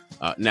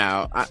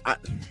 Now,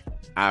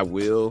 I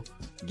will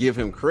give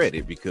him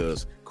credit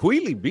because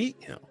Queally beat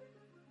him.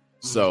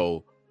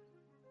 So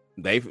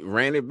they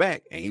ran it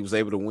back and he was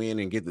able to win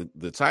and get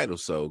the title.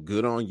 So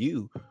good on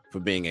you for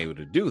being able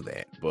to do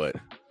that. But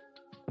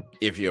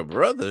if your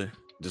brother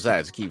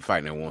decides to keep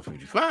fighting at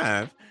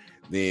 155,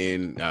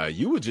 then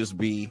you would just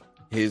be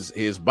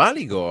his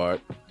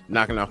bodyguard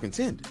knocking off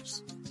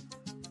contenders.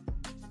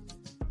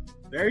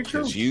 Very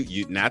true.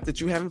 You not that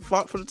you haven't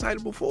fought for the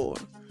title before,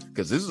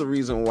 because this is the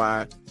reason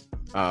why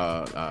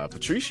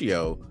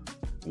Patricio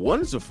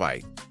wanted to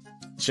fight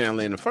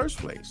Chandler in the first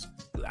place.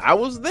 I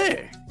was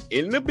there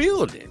in the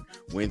building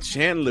when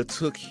Chandler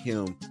took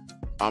him.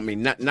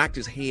 Knocked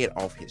his head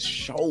off his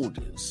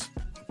shoulders.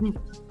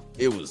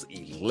 It was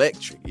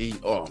electric.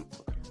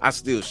 I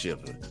still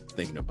shiver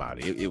thinking about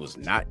it. It was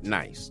not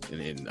nice.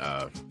 And then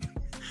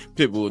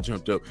Pitbull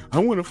jumped up. I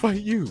want to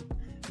fight you.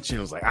 And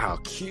Chandler was like, I'll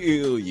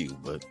kill you.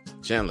 But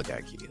Chandler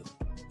got killed.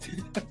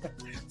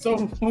 So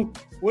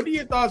what are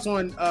your thoughts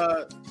on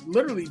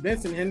literally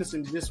Benson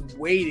Henderson just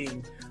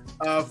waiting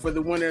for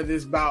the winner of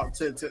this bout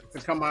to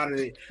come out of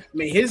it? I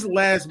mean, his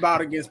last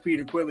bout against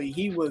Peter Queally,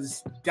 he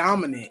was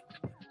dominant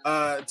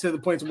to the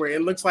point where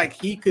it looks like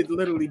he could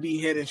literally be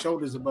head and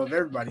shoulders above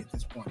everybody at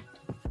this point.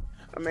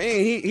 I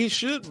mean, he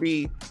should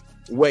be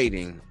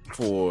waiting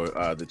for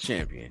the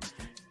champion.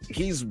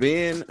 He's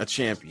been a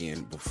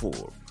champion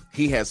before.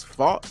 He has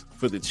fought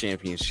for the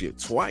championship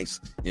twice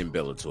in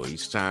Bellator,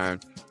 each time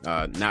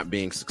not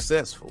being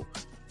successful.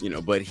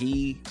 But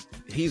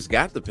he's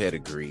got the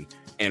pedigree,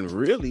 and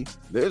really,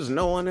 there's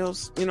no one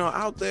else,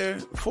 out there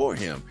for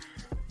him.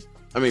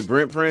 I mean,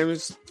 Brent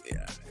Prentice,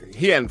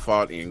 he hadn't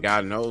fought in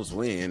God knows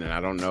when, and I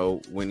don't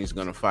know when he's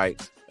going to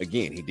fight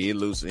again. He did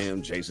lose to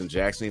him. Jason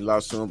Jackson, he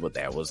lost to him, but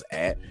that was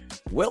at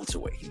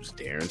welterweight. He was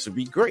daring to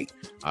be great.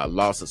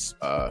 Lost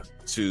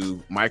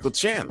to Michael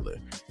Chandler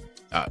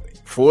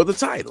for the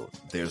title.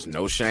 There's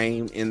no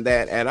shame in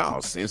that at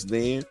all. Since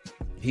then,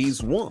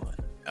 he's won.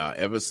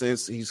 Ever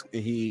since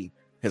he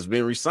has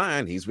been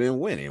resigned, he's been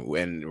winning.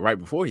 And right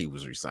before he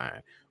was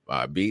resigned,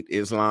 beat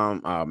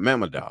Islam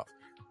Mammadov.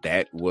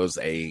 That was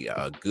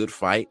a good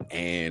fight,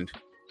 and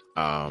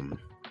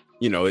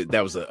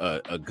that was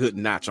a good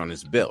notch on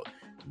his belt.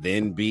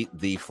 Then beat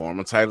the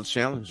former title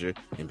challenger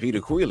in Peter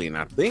Queally, and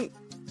I think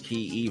he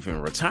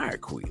even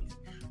retired Queally.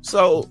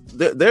 So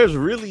there's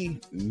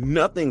really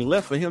nothing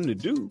left for him to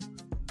do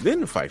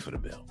than to fight for the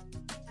belt.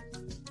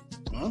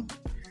 Well,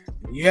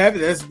 you have it.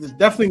 That's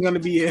definitely going to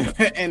be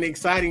an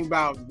exciting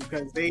bout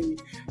because they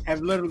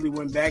have literally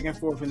went back and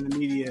forth in the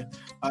media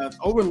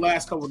over the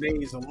last couple of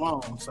days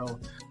alone. So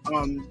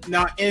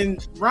now, in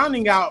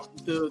rounding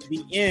out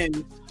the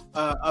end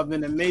of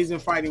an amazing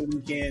fighting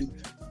weekend,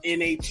 in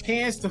a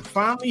chance to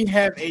finally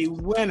have a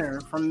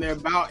winner from their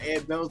bout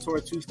at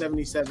Bellator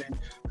 277,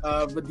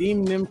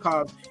 Vadim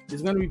Nemkov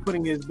is going to be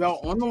putting his belt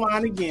on the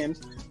line again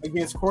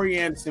against Corey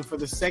Anderson for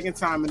the second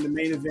time in the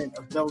main event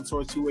of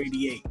Bellator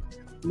 288.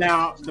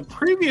 Now, the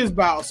previous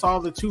bout saw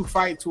the two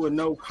fight to a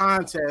no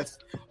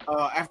contest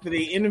after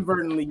they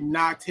inadvertently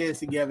knocked heads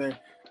together.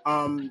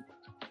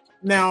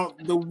 Now,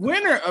 the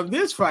winner of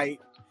this fight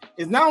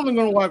is not only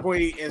going to walk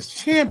away as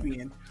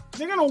champion,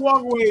 they're going to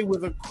walk away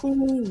with a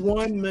cool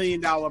 $1 million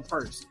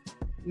purse.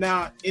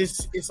 Now,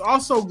 it's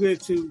also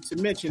good to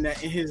mention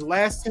that in his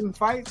last 10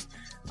 fights,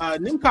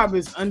 Nemkov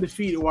is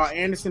undefeated, while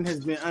Anderson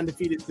has been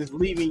undefeated since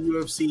leaving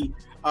UFC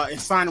and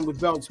signing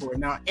with Bellator.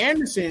 Now,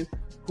 Anderson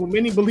who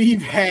many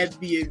believe had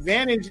the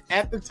advantage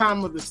at the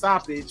time of the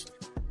stoppage,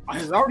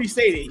 has already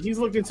stated he's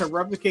looking to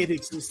replicate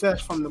his success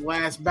from the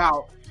last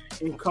bout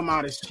and come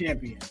out as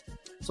champion.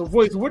 So,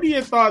 Voice, what are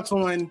your thoughts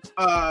on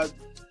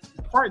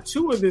part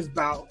 2 of this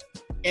bout?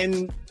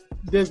 And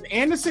does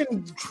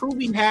Anderson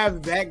truly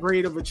have that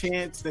great of a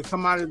chance to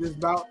come out of this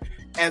bout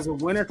as a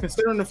winner,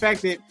 considering the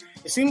fact that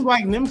it seems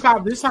like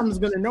Nemkov this time is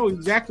going to know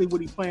exactly what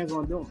he plans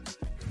on doing?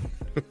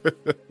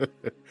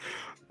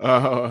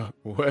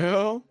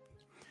 Well,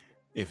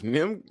 if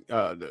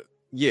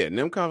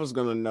Nemkov is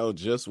going to know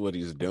just what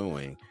he's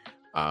doing,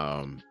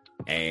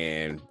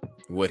 and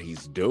what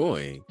he's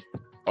doing,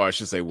 or I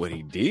should say what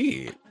he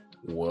did,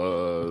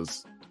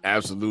 was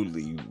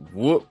absolutely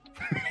whoop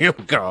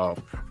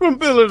Nemkov from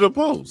pillar to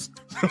post.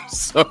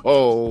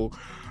 So,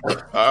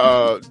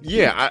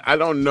 I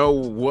don't know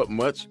what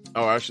much,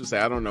 or I should say,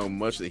 I don't know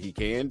much that he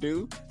can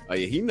do.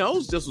 He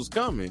knows this was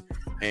coming,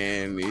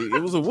 and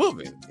it was a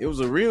whooping. It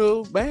was a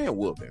real bad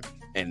whooping.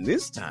 And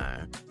this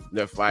time,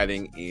 they're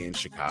fighting in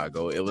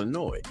Chicago,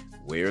 Illinois.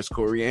 Where's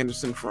Corey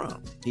Anderson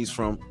from? He's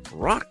from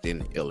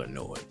Rockton,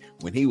 Illinois.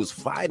 When he was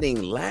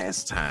fighting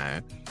last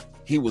time,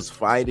 he was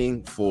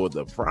fighting for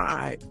the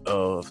pride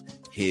of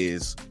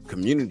his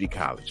community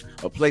college,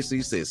 a place that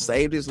he said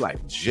saved his life,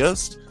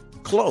 just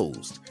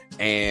closed.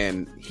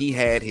 And he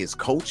had his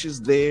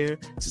coaches there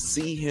to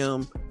see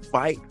him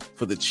fight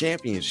for the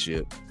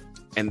championship.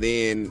 And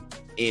then,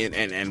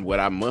 and what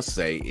I must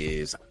say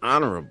is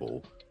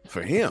honorable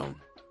for him,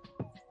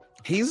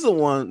 he's the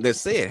one that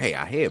said, hey,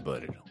 I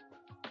headbutted him.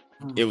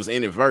 It was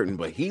inadvertent,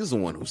 but he's the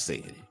one who said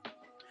it.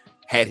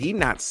 Had he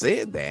not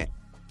said that,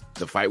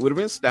 the fight would have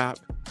been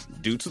stopped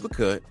due to the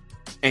cut,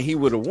 and he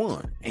would have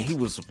won. And he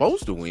was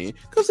supposed to win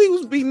because he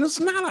was beating the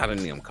snot out of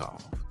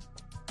Nemkov.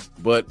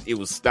 But it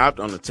was stopped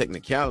on a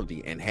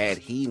technicality, and had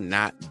he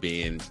not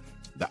been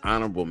the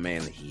honorable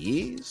man that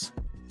he is,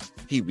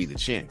 he'd be the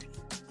champion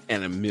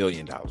and $1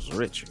 million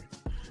richer.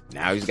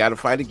 Now he's got to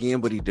fight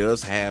again, but he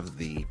does have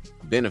the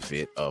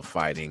benefit of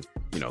fighting,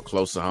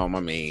 close to home. I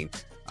mean,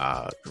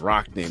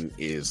 Rockton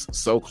is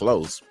so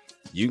close,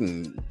 you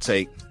can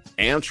take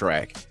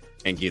Amtrak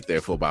and get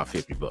there for about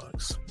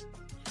 $50.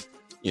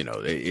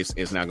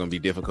 It's not going to be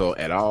difficult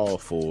at all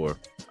for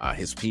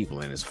his people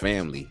and his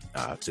family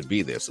to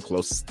be there. It's the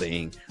closest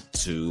thing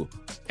to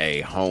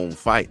a home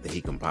fight that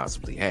he can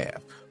possibly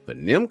have. But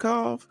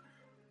Nemkov,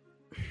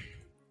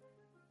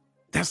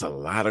 that's a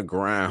lot of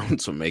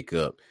ground to make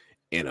up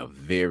in a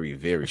very,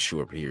 very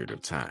short period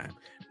of time.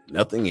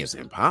 Nothing is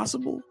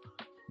impossible,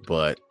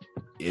 but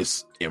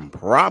it's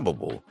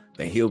improbable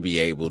that he'll be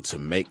able to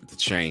make the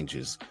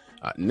changes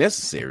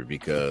necessary,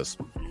 because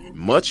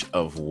much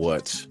of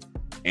what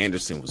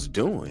Anderson was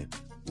doing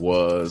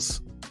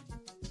was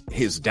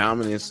his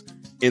dominance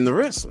in the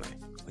wrestling.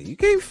 You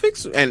can't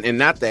fix it, and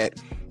not that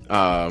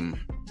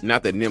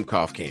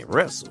Nemkov can't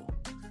wrestle,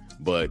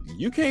 but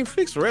you can't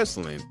fix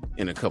wrestling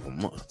in a couple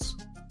months.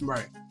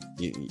 Right.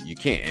 You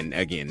can't. And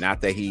again,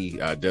 not that he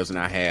does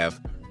not have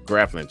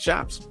grappling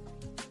chops.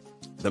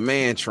 The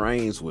man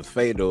trains with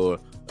Fedor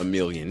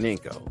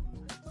Emelianenko.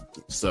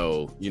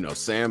 So,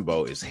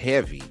 Sambo is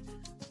heavy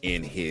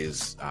in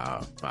his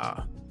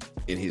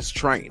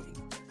training.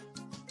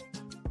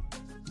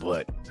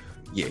 But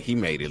yeah, he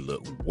made it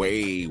look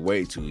way,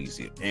 way too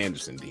easy.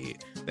 Anderson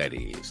did, that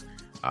is.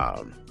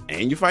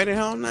 And you're fighting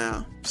hell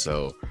now.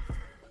 So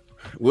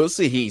we'll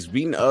see. He's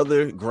beaten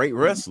other great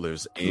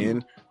wrestlers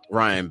in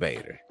Ryan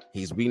Bader.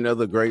 He's beaten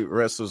other great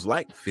wrestlers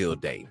like Phil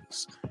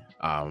Davis.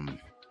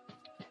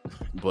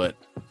 But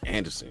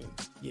Anderson,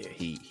 yeah,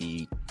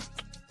 he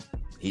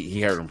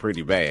hurt him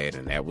pretty bad,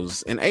 and that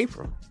was in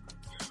April.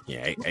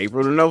 Yeah,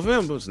 April to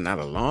November is not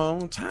a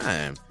long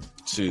time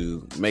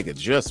to make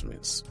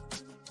adjustments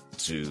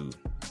to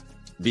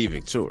be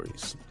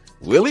victorious.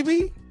 Will he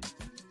be?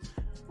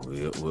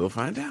 We'll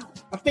find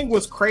out. I think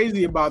what's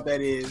crazy about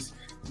that is,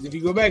 if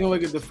you go back and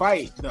look at the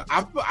fight,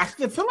 I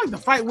feel like the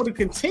fight would have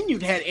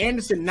continued had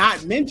Anderson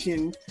not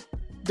mentioned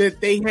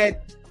that they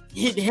had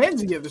hit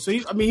heads together. So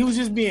he was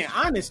just being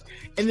honest.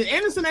 And then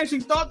Anderson actually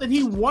thought that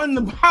he won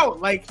the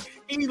bout. Like,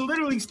 he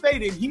literally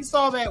stated he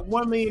saw that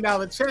 $1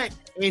 million check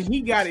and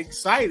he got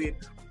excited,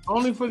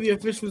 only for the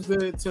officials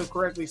to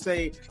correctly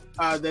say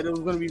that it was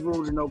going to be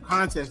ruled a no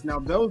contest. Now,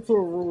 Bellator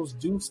rules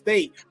do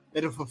state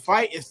that if a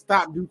fight is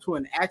stopped due to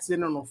an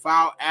accidental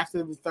foul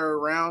after the third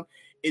round,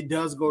 it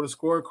does go to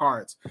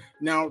scorecards.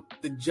 Now,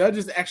 the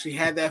judges actually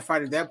had that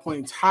fight at that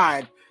point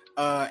tied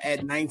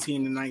at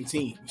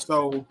 19-19.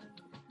 So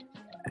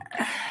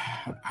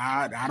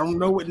I don't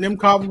know what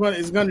Nemkov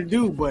is going to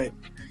do, but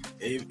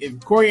if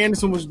Corey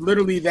Anderson was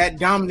literally that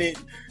dominant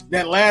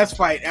that last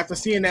fight after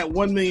seeing that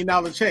 $1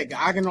 million check,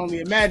 I can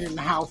only imagine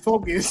how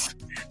focused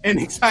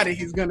and excited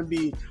he's going to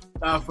be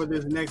for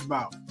this next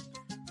bout.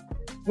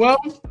 Well,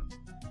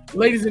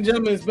 ladies and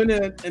gentlemen, it's been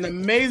an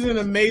amazing,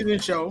 amazing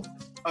show.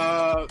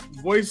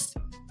 Voice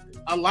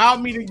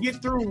allowed me to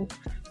get through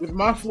with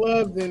my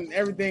flubs and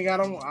everything. I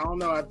don't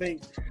know. I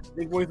think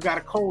Voice got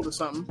a cold or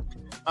something.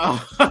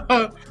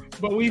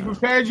 But we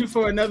prepared you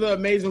for another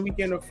amazing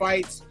weekend of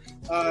fights.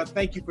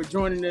 Thank you for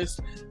joining us.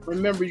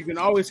 Remember, you can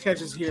always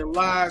catch us here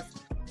live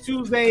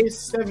Tuesdays,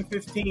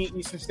 7:15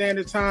 Eastern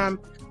Standard Time.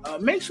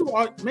 Make sure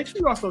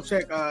you also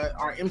check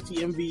our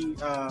MTMV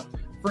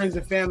friends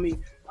and family.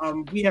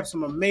 We have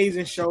some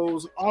amazing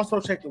shows. Also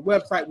check the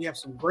website. We have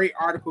some great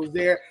articles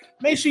there.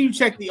 Make sure you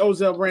check the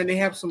Ozell brand. They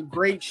have some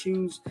great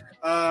shoes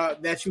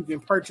that you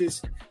can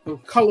purchase. The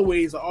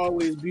colorways are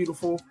always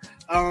beautiful.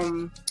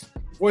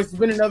 Boys, it's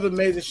been another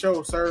amazing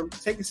show, sir.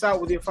 Take us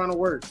out with your final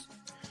words.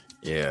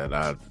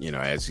 Yeah,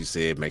 as you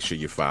said, make sure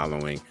you're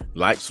following,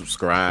 like,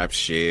 subscribe,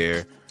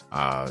 share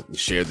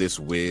this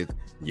with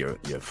your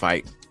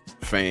fight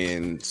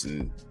fans,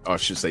 or I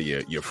should say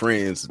your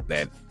friends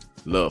that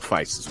love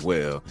fights as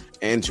well,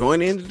 and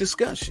join in the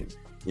discussion.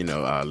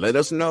 Let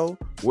us know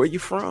where you're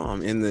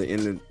from in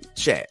the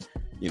chat.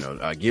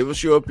 Give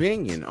us your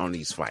opinion on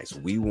these fights.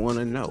 We want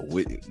to know.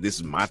 This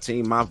is my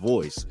team, my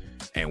voice,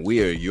 and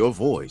we are your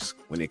voice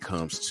when it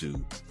comes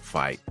to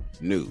fight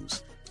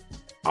news.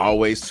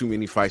 Always too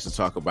many fights to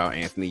talk about.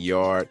 Anthony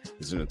Yarde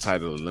is in the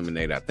title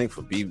eliminated, I think,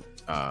 for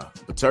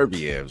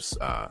Beterbiev's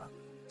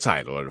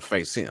title, or to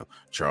face him.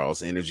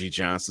 Charles Energy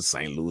Johnson,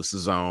 St.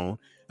 Louis's own,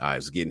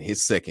 is getting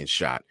his second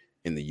shot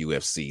in the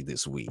UFC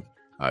this week.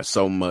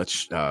 So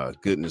much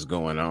goodness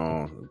going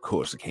on. Of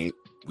course,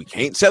 we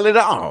can't tell it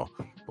all,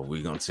 but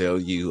we're gonna tell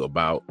you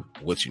about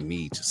what you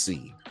need to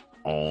see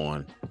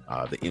on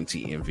the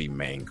MTMV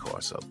main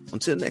card. So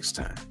until next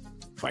time,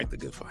 fight the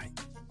good fight.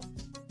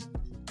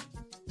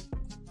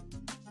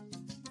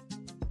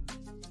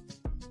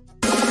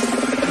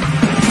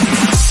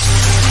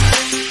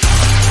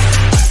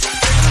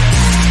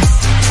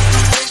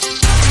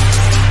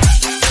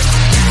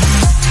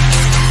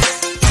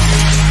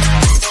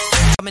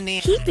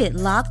 Keep it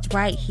locked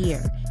right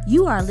here.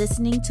 You are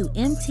listening to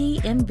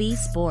MTMV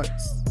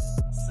Sports.